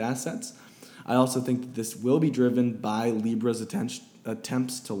tokenized assets. I also think that this will be driven by Libra's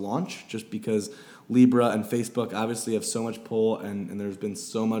attempts to launch, just because Libra and Facebook obviously have so much pull and there's been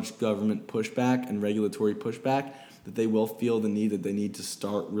so much government pushback and regulatory pushback that they will feel the need that they need to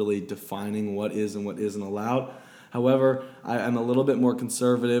start really defining what is and what isn't allowed. However, I'm a little bit more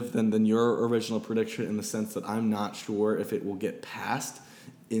conservative than your original prediction in the sense that I'm not sure if it will get passed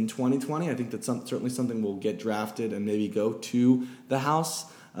in 2020. I think that certainly something will get drafted and maybe go to the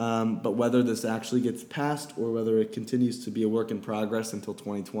House. But whether this actually gets passed or whether it continues to be a work in progress until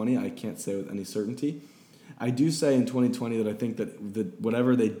 2020, I can't say with any certainty. I do say in 2020 that I think that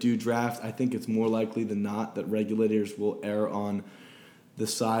whatever they do draft, I think it's more likely than not that regulators will err on the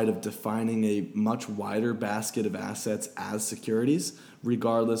side of defining a much wider basket of assets as securities,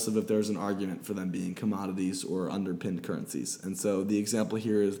 regardless of if there's an argument for them being commodities or underpinned currencies. And so the example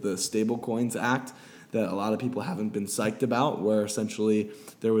here is the Stablecoins Act that a lot of people haven't been psyched about, where essentially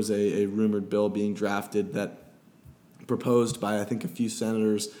there was a rumored bill being drafted that proposed by, I think, a few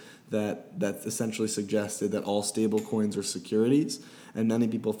senators that essentially suggested that all stable coins are securities. And many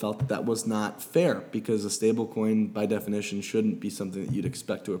people felt that that was not fair because a stable coin, by definition, shouldn't be something that you'd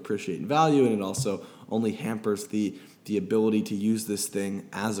expect to appreciate in value, and it also only hampers the ability to use this thing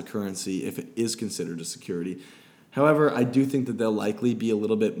as a currency if it is considered a security. However, I do think that they'll likely be a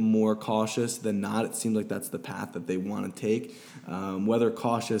little bit more cautious than not. It seems like that's the path that they want to take. Whether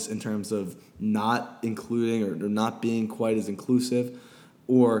cautious in terms of not including or not being quite as inclusive,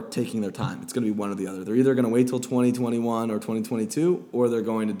 or taking their time. It's going to be one or the other. They're either going to wait till 2021 or 2022, or they're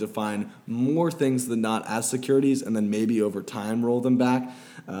going to define more things than not as securities and then maybe over time roll them back.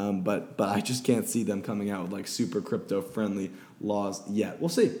 But I just can't see them coming out with like super crypto-friendly laws yet. We'll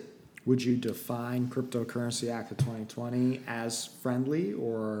see. Would you define Cryptocurrency Act of 2020 as friendly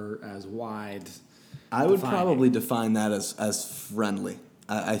or as wide? I would probably define that as friendly.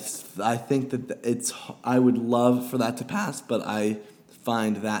 I think that I would love for that to pass, but I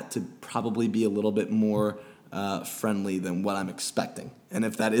find that to probably be a little bit more friendly than what I'm expecting. And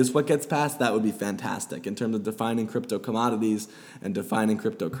if that is what gets passed, that would be fantastic. In terms of defining crypto commodities and defining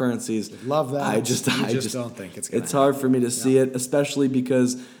cryptocurrencies, love that. I just don't think it's going to It's hard for me to see it, especially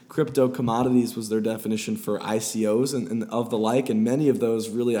because crypto commodities was their definition for ICOs and of the like, and many of those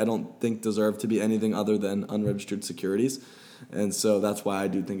really I don't think deserve to be anything other than unregistered securities. And so that's why I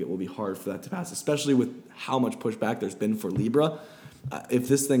do think it will be hard for that to pass, especially with how much pushback there's been for Libra. If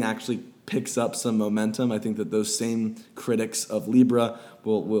this thing actually picks up some momentum, I think that those same critics of Libra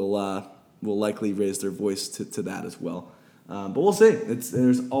will likely raise their voice to that as well. But we'll see.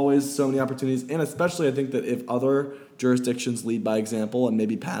 There's always so many opportunities, and especially I think that if other jurisdictions lead by example and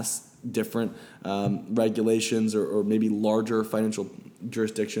maybe pass different regulations or maybe larger financial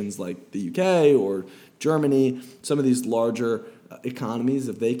jurisdictions like the UK or Germany, some of these larger economies,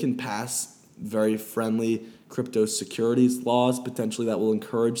 if they can pass very friendly crypto securities laws, potentially that will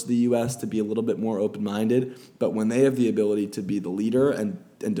encourage the U.S. to be a little bit more open-minded. But when they have the ability to be the leader and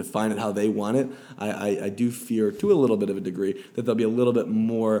define it how they want it, I do fear, to a little bit of a degree, that they'll be a little bit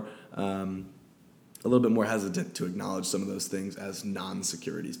more hesitant to acknowledge some of those things as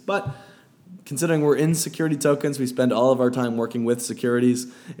non-securities. But considering we're in security tokens, we spend all of our time working with securities.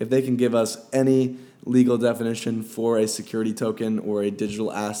 If they can give us any legal definition for a security token or a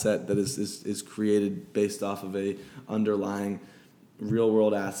digital asset that is created based off of a underlying real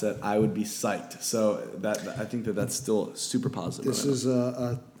world asset, I would be psyched. So I think that's still super positive. This is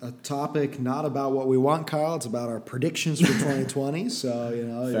a topic not about what we want, Kyle. It's about our predictions for 2020. So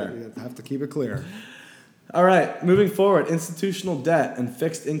you have to keep it clear. All right, moving forward, institutional debt and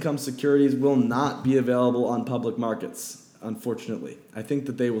fixed income securities will not be available on public markets, unfortunately. I think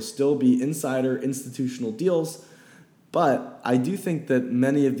that they will still be insider institutional deals, but I do think that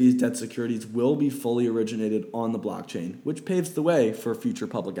many of these debt securities will be fully originated on the blockchain, which paves the way for future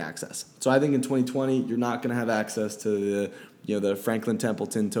public access. So I think in 2020, you're not going to have access to the Franklin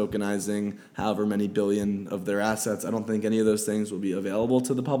Templeton tokenizing however many billion of their assets. I don't think any of those things will be available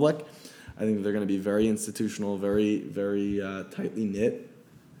to the public. I think they're going to be very institutional, very, very tightly knit,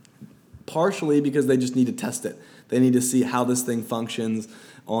 partially because they just need to test it. They need to see how this thing functions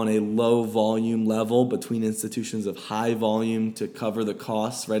on a low volume level between institutions of high volume to cover the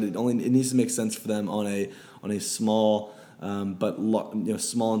costs, right? It needs to make sense for them on a small,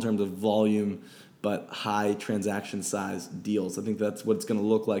 small in terms of volume, but high transaction size deals. I think that's what it's going to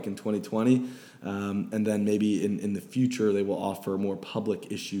look like in 2020. And then maybe in the future, they will offer more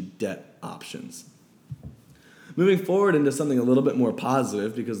public issue debt options. Moving forward into something a little bit more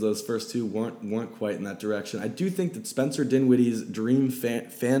positive, because those first two weren't quite in that direction. I do think that Spencer Dinwiddie's Dream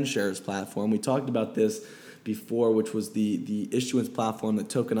Fanshares platform, we talked about this before, which was the issuance platform that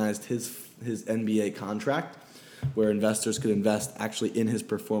tokenized his NBA contract, where investors could invest actually in his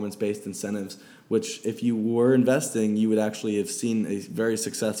performance-based incentives, which if you were investing, you would actually have seen a very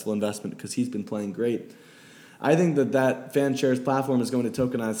successful investment because he's been playing great. I think that Fanshares platform is going to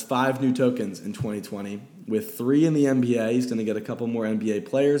tokenize 5 new tokens in 2020, with 3 in the NBA. He's going to get a couple more NBA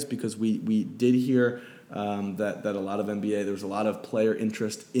players because we did hear that a lot of NBA, there was a lot of player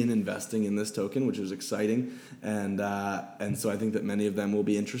interest in investing in this token, which is exciting. And so I think that many of them will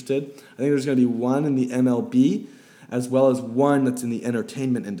be interested. I think there's going to be 1 in the MLB. as well as one that's in the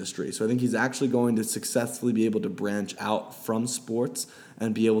entertainment industry. So I think he's actually going to successfully be able to branch out from sports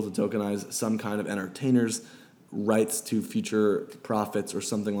and be able to tokenize some kind of entertainers' rights to future profits or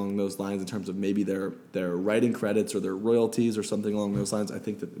something along those lines in terms of maybe their writing credits or their royalties or something along those lines. I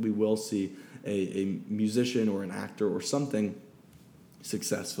think that we will see a musician or an actor or something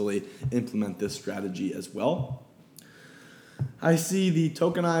successfully implement this strategy as well. I see the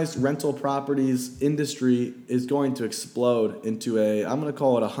tokenized rental properties industry is going to explode into I'm going to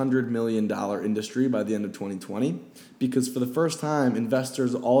call it $100 million industry by the end of 2020, because for the first time,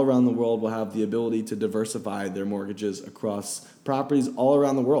 investors all around the world will have the ability to diversify their mortgages across properties all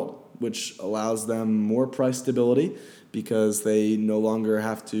around the world, which allows them more price stability because they no longer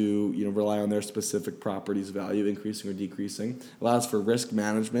have to rely on their specific property's value increasing or decreasing. Allows for risk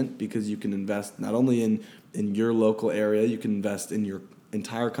management because you can invest not only in your local area, you can invest in your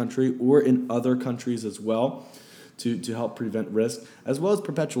entire country or in other countries as well to help prevent risk, as well as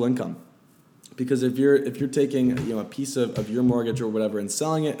perpetual income. Because if you're taking a piece of your mortgage or whatever and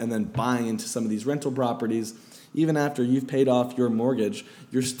selling it and then buying into some of these rental properties, even after you've paid off your mortgage,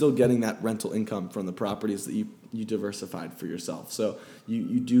 you're still getting that rental income from the properties that you diversified for yourself. So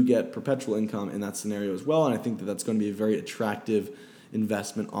you do get perpetual income in that scenario as well, and I think that that's going to be a very attractive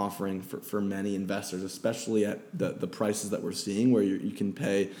investment offering for many investors, especially at the prices that we're seeing, where you can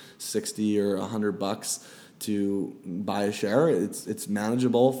pay $60 or $100 to buy a share. It's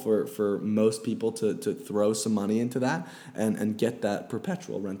manageable for most people to throw some money into that and get that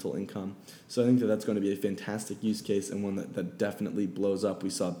perpetual rental income. So I think that that's going to be a fantastic use case and one that definitely blows up. We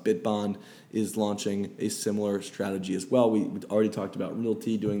saw Bitbond is launching a similar strategy as well. We already talked about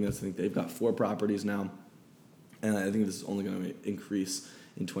Realty doing this. I think they've got 4 properties now, and I think this is only going to increase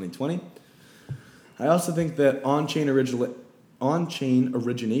in 2020. I also think that on-chain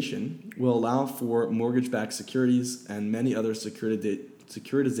origination will allow for mortgage-backed securities and many other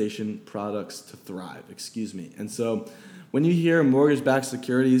securitization products to thrive. And so when you hear mortgage-backed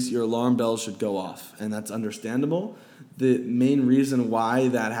securities, your alarm bells should go off, and that's understandable. The main reason why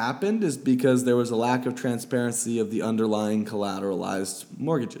that happened is because there was a lack of transparency of the underlying collateralized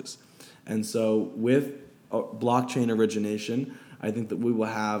mortgages. And so with blockchain origination, I think that we will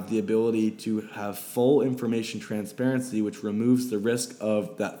have the ability to have full information transparency, which removes the risk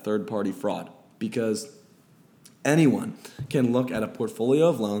of that third-party fraud, because anyone can look at a portfolio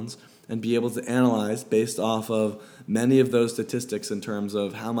of loans and be able to analyze based off of many of those statistics in terms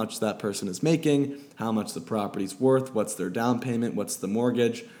of how much that person is making, how much the property's worth, what's their down payment, what's the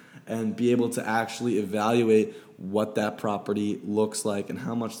mortgage, and be able to actually evaluate what that property looks like and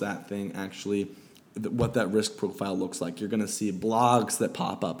how much that thing actually, what that risk profile looks like. You're going to see blogs that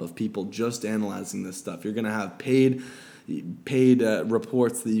pop up of people just analyzing this stuff. You're going to have paid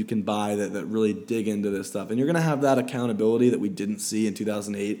reports that you can buy that really dig into this stuff. And you're going to have that accountability that we didn't see in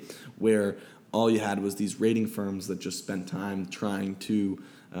 2008, where all you had was these rating firms that just spent time trying to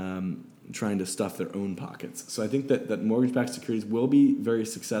stuff their own pockets. So I think that mortgage-backed securities will be very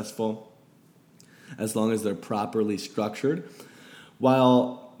successful as long as they're properly structured.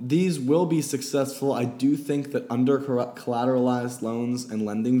 While these will be successful, I do think that under-collateralized loans and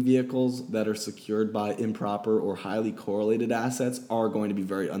lending vehicles that are secured by improper or highly correlated assets are going to be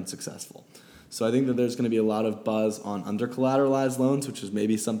very unsuccessful. So I think that there's going to be a lot of buzz on under-collateralized loans, which is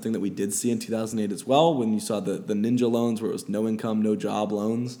maybe something that we did see in 2008 as well, when you saw the ninja loans where it was no income, no job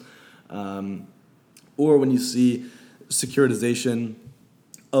loans. Or when you see securitization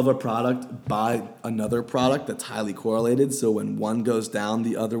of a product by another product that's highly correlated. So when one goes down,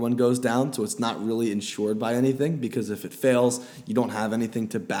 the other one goes down. So it's not really insured by anything, because if it fails, you don't have anything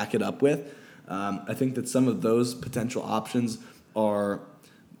to back it up with. I think that some of those potential options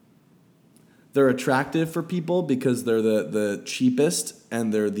they're attractive for people because they're the cheapest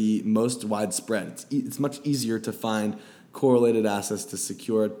and they're the most widespread. It's much easier to find correlated assets to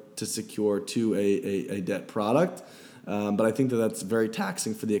secure to a debt product. But I think that that's very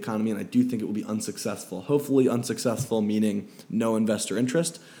taxing for the economy, and I do think it will be unsuccessful. Hopefully unsuccessful, meaning no investor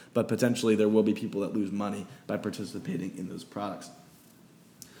interest, but potentially there will be people that lose money by participating in those products.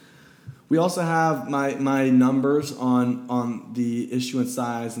 We also have my numbers on the issuance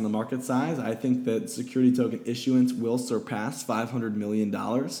size and the market size. I think that security token issuance will surpass $500 million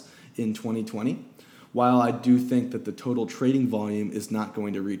in 2020, while I do think that the total trading volume is not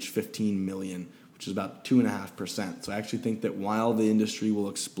going to reach 15 million, which is about 2.5%. So I actually think that while the industry will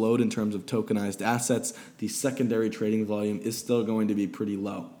explode in terms of tokenized assets, the secondary trading volume is still going to be pretty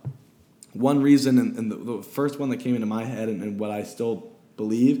low. One reason, and the first one that came into my head, and what I still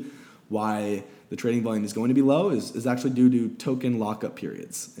believe why the trading volume is going to be low is actually due to token lockup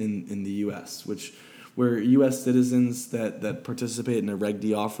periods in the U.S., which where U.S. citizens that participate in a Reg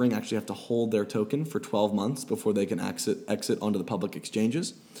D offering actually have to hold their token for 12 months before they can exit onto the public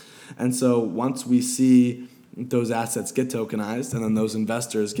exchanges. And so once we see those assets get tokenized and then those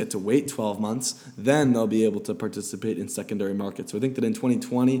investors get to wait 12 months, then they'll be able to participate in secondary markets. So I think that in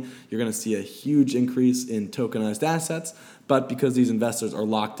 2020, you're going to see a huge increase in tokenized assets, but because these investors are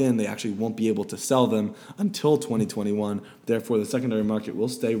locked in, they actually won't be able to sell them until 2021. Therefore, the secondary market will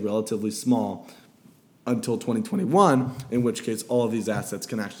stay relatively small until 2021, in which case all of these assets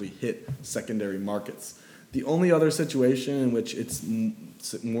can actually hit secondary markets. The only other situation in which it's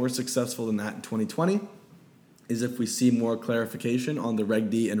more successful than that in 2020 is if we see more clarification on the Reg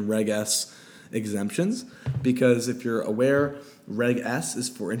D and Reg S exemptions, because if you're aware, Reg S is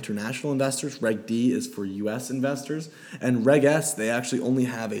for international investors, Reg D is for U.S. investors, and Reg S, they actually only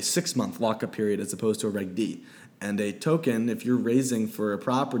have a 6-month lockup period as opposed to a Reg D. And a token, if you're raising for a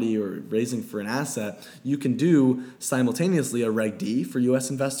property or raising for an asset, you can do simultaneously a Reg D for U.S.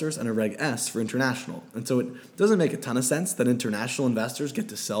 investors and a Reg S for international. And so it doesn't make a ton of sense that international investors get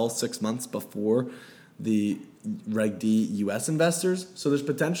to sell 6 months before the Reg D U.S. investors. So there's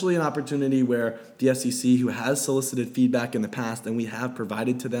potentially an opportunity where the SEC, who has solicited feedback in the past and we have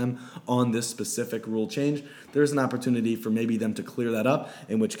provided to them on this specific rule change, there's an opportunity for maybe them to clear that up,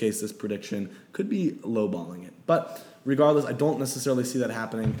 in which case this prediction could be lowballing it. But regardless, I don't necessarily see that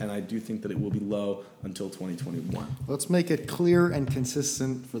happening, and I do think that it will be low until 2021. Let's make it clear and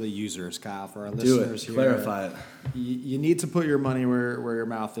consistent for the users, Kyle, for our listeners here. Clarify it. You need to put your money where your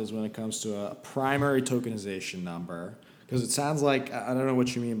mouth is when it comes to a primary tokenization number, because it sounds like, I don't know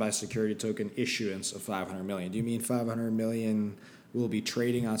what you mean by security token issuance of 500 million. Do you mean 500 million will be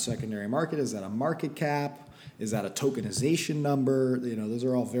trading on secondary market? Is that a market cap? Is that a tokenization number? Those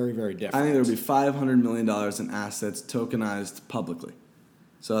are all very, very different. I think there would be $500 million in assets tokenized publicly.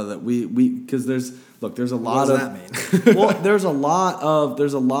 So that because there's a lot of... What does that mean? Well, there's a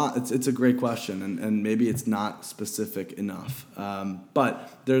lot, it's a great question, and maybe it's not specific enough. But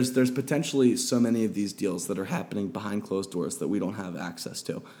there's potentially so many of these deals that are happening behind closed doors that we don't have access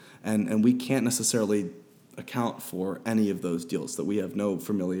to. And we can't necessarily account for any of those deals, that we have no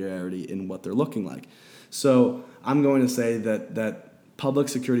familiarity in what they're looking like. So I'm going to say that public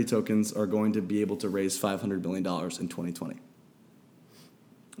security tokens are going to be able to raise $500 million in 2020.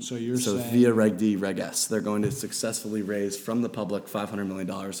 So you're saying... via Reg D, Reg S, they're going to successfully raise from the public $500 million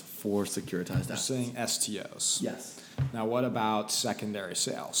for securitized assets. You're saying STOs. Yes. Now what about secondary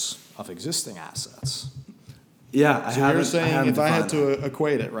sales of existing assets? Yeah, So you're saying, if I had to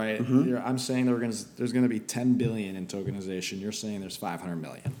equate it, right? I'm saying there's going to be $10 billion in tokenization. You're saying there's $500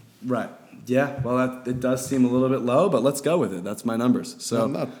 million. Right. Yeah. Well, it does seem a little bit low, but let's go with it. That's my numbers.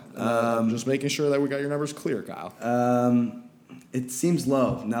 So I'm just making sure that we got your numbers clear, Kyle. It seems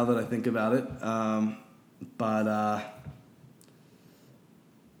low now that I think about it, but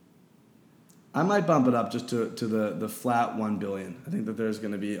I might bump it up just to the flat $1 billion. I think that there's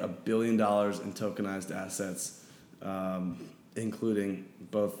going to be $1 billion in tokenized assets, including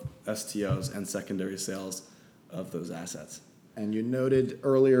both STOs and secondary sales of those assets. And you noted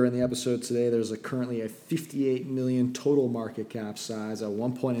earlier in the episode today, there's currently a 58 million total market cap size. At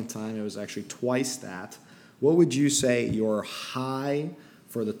one point in time, it was actually twice that. What would you say your high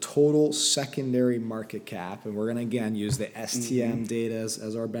for the total secondary market cap, and we're going to again use the STM data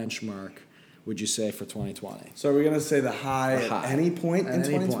as our benchmark, would you say for 2020? So are we going to say the high at any point in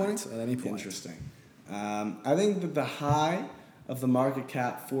 2020? At any point. Interesting. I think that the high of the market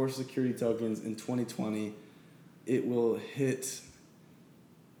cap for security tokens in 2020, it will hit...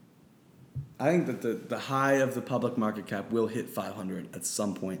 I think that the high of the public market cap will hit 500 at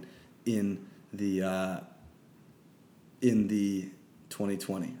some point in the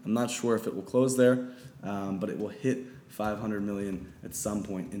 2020. I'm not sure if it will close there, but it will hit 500 million at some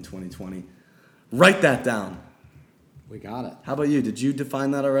point in 2020. Write that down. We got it. How about you? Did you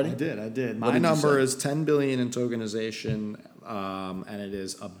define that already? I did. My number is 10 billion in tokenization, and it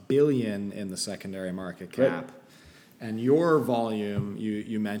is $1 billion in the secondary market cap. Great. And your volume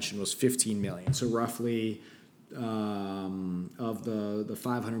you mentioned was 15 million. So roughly of the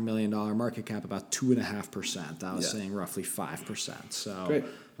 $500 million market cap, about 2.5%. I was saying roughly 5%. So great.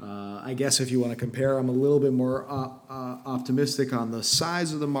 I guess if you want to compare, I'm a little bit more optimistic on the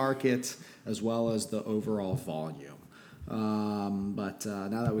size of the market as well as the overall volume. But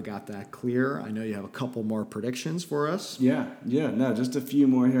now that we got that clear, I know you have a couple more predictions for us. No, just a few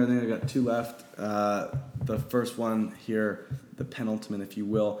more here. I think I got two left. The first one here, the penultimate, if you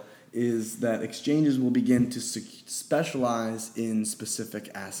will, is that exchanges will begin to specialize in specific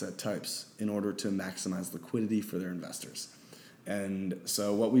asset types in order to maximize liquidity for their investors. And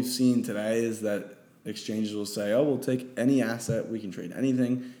so what we've seen today is that exchanges will say, oh, we'll take any asset, we can trade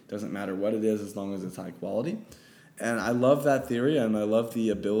anything, doesn't matter what it is as long as it's high quality. And I love that theory, and I love the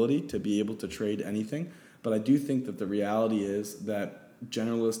ability to be able to trade anything. But I do think that the reality is that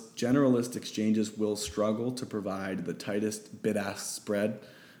generalist exchanges will struggle to provide the tightest bid-ask spread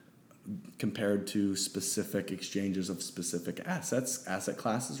compared to specific exchanges of specific asset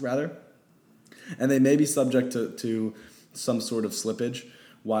classes rather. And they may be subject to some sort of slippage,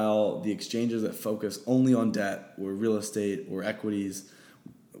 while the exchanges that focus only on debt or real estate or equities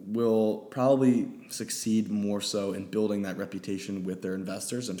will probably succeed more so in building that reputation with their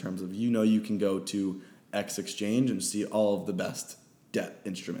investors in terms of, you can go to X exchange and see all of the best debt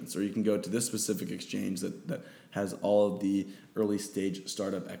instruments, or you can go to this specific exchange that has all of the early stage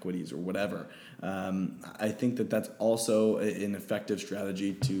startup equities or whatever. I think that that's also an effective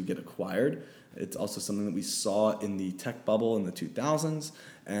strategy to get acquired. It's also something that we saw in the tech bubble in the 2000s,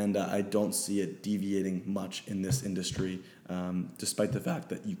 and I don't see it deviating much in this industry, despite the fact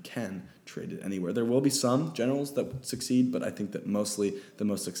that you can trade it anywhere. There will be some generals that succeed, but I think that mostly the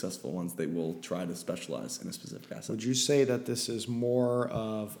most successful ones, they will try to specialize in a specific asset. Would you say that this is more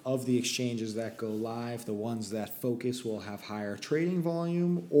of the exchanges that go live, the ones that focus will have higher trading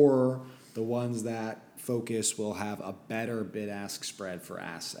volume, or the ones that focus will have a better bid-ask spread for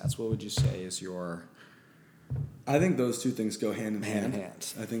assets? What would you say is your... I think those two things go hand in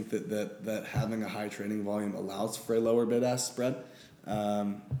hand. I think that having a high trading volume allows for a lower bid-ask spread.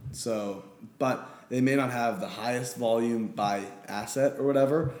 But they may not have the highest volume by asset or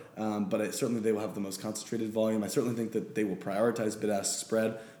whatever, but certainly they will have the most concentrated volume. I certainly think that they will prioritize bid-ask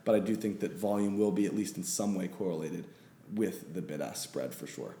spread, but I do think that volume will be at least in some way correlated with the bid-ask spread for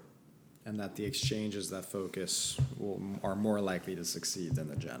sure. And that the exchanges that focus are more likely to succeed than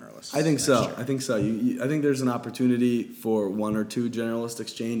the generalists. I think so. I think there's an opportunity for one or two generalist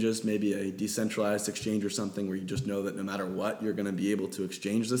exchanges, maybe a decentralized exchange or something where you just know that no matter what, you're going to be able to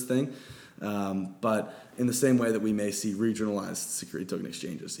exchange this thing. But in the same way that we may see regionalized security token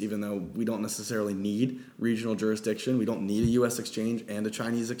exchanges, even though we don't necessarily need regional jurisdiction, we don't need a U.S. exchange and a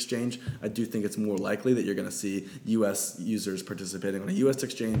Chinese exchange, I do think it's more likely that you're going to see U.S. users participating on a U.S.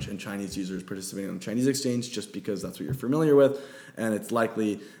 exchange and Chinese users participating on a Chinese exchange, just because that's what you're familiar with, and it's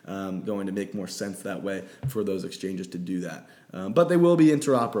likely going to make more sense that way for those exchanges to do that. But they will be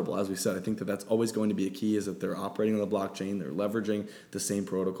interoperable, as we said. I think that that's always going to be a key, is that they're operating on the blockchain, they're leveraging the same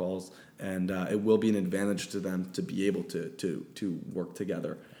protocols, and it will be an advantage to them to be able to work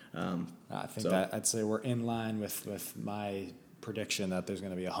together. I think that I'd say we're in line with my prediction that there's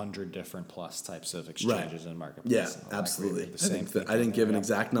going to be 100 different plus types of exchanges in marketplace. Yeah, absolutely. I didn't give an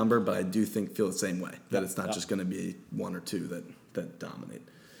exact number, but I do feel the same way, that it's not just going to be one or two that dominate.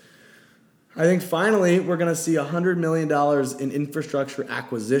 I think finally we're going to see $100 million in infrastructure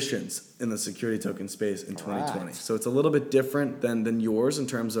acquisitions in the security token space in 2020. Right. So it's a little bit different than yours in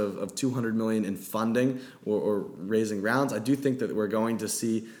terms of $200 million in funding or raising rounds. I do think that we're going to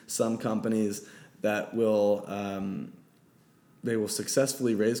see some companies that will they will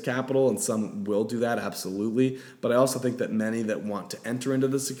successfully raise capital, and some will do that, absolutely. But I also think that many that want to enter into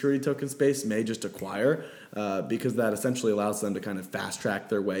the security token space may just acquire, because that essentially allows them to kind of fast track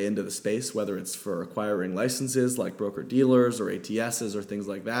their way into the space, whether it's for acquiring licenses like broker-dealers or ATSs or things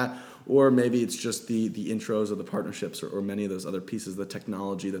like that, or maybe it's just the intros of the partnerships or many of those other pieces of the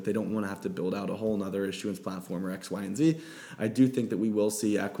technology that they don't want to have to build out a whole nother issuance platform or X, Y, and Z. I do think that we will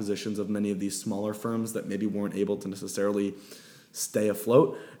see acquisitions of many of these smaller firms that maybe weren't able to necessarily stay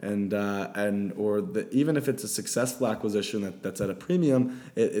afloat, and even if it's a successful acquisition that's at a premium,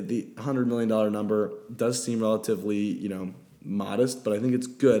 the $100 million number does seem relatively modest, but I think it's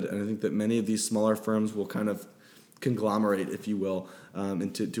good, and I think that many of these smaller firms will kind of conglomerate, if you will,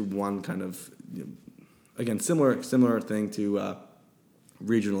 into one kind of again similar thing to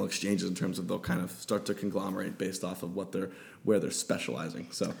regional exchanges in terms of they'll kind of start to conglomerate based off of where they're specializing.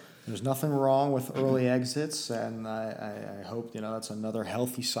 So. There's nothing wrong with early exits, and I hope that's another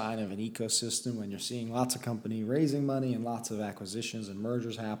healthy sign of an ecosystem when you're seeing lots of companies raising money and lots of acquisitions and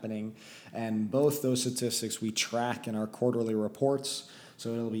mergers happening. And both those statistics we track in our quarterly reports,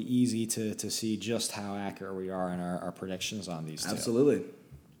 so it'll be easy to see just how accurate we are in our predictions on these two. Absolutely.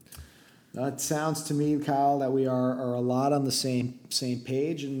 It sounds to me, Kyle, that we are a lot on the same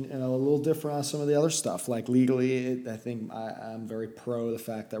page and a little different on some of the other stuff. Like legally, I think I'm very pro the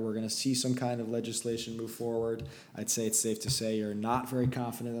fact that we're going to see some kind of legislation move forward. I'd say it's safe to say you're not very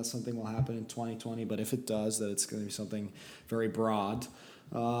confident that something will happen in 2020, but if it does, that it's going to be something very broad.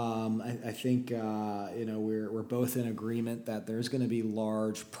 I think we're both in agreement that there's going to be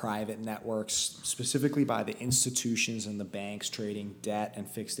large private networks, specifically by the institutions and the banks trading debt and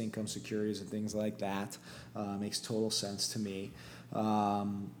fixed income securities and things like that. Makes total sense to me.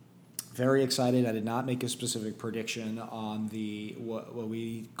 Very excited. I did not make a specific prediction on what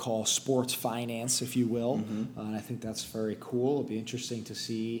we call sports finance, if you will. And I think that's very cool. It'll be interesting to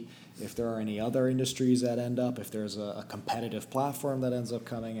see if there are any other industries that end up, if there's a competitive platform that ends up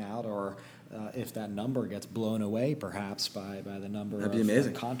coming out, or if that number gets blown away perhaps by the number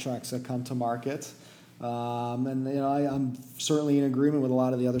of contracts that come to market. I'm certainly in agreement with a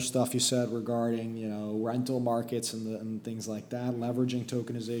lot of the other stuff you said regarding, rental markets and things like that, leveraging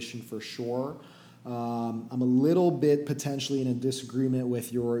tokenization for sure. I'm a little bit potentially in a disagreement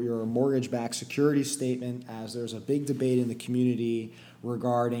with your mortgage-backed security statement, as there's a big debate in the community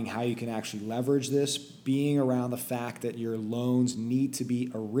regarding how you can actually leverage this, being around the fact that your loans need to be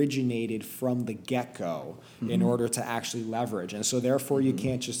originated from the get-go in order to actually leverage. And so therefore you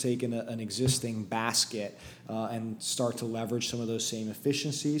can't just take an existing basket and start to leverage some of those same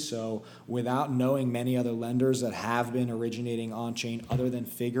efficiencies. So without knowing many other lenders that have been originating on-chain other than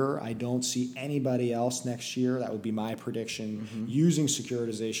Figure, I don't see anybody else next year, that would be my prediction, using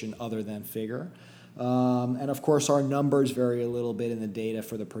securitization other than Figure. And of course, our numbers vary a little bit in the data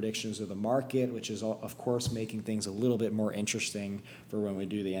for the predictions of the market, which is, of course, making things a little bit more interesting for when we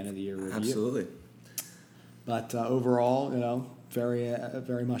do the end of the year review. Absolutely. But overall,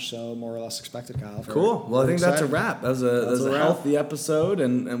 very much so, more or less expected, Kyle. Cool. Well, I think that's a wrap. That was a healthy episode,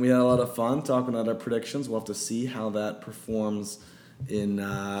 and we had a lot of fun talking about our predictions. We'll have to see how that performs in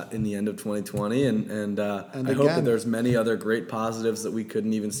the end of 2020, and I hope that there's many other great positives that we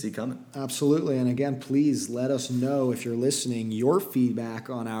couldn't even see coming. Absolutely. And again, please let us know, if you're listening, your feedback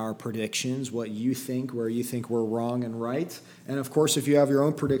on our predictions, what you think, where you think we're wrong and right. And of course, if you have your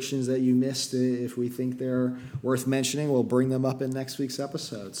own predictions that you missed, if we think they're worth mentioning, we'll bring them up in next week's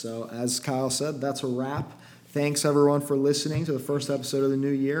episode. So as Kyle said, that's a wrap. Thanks everyone for listening to the first episode of the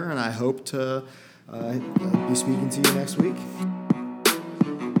new year, and I hope to be speaking to you next week.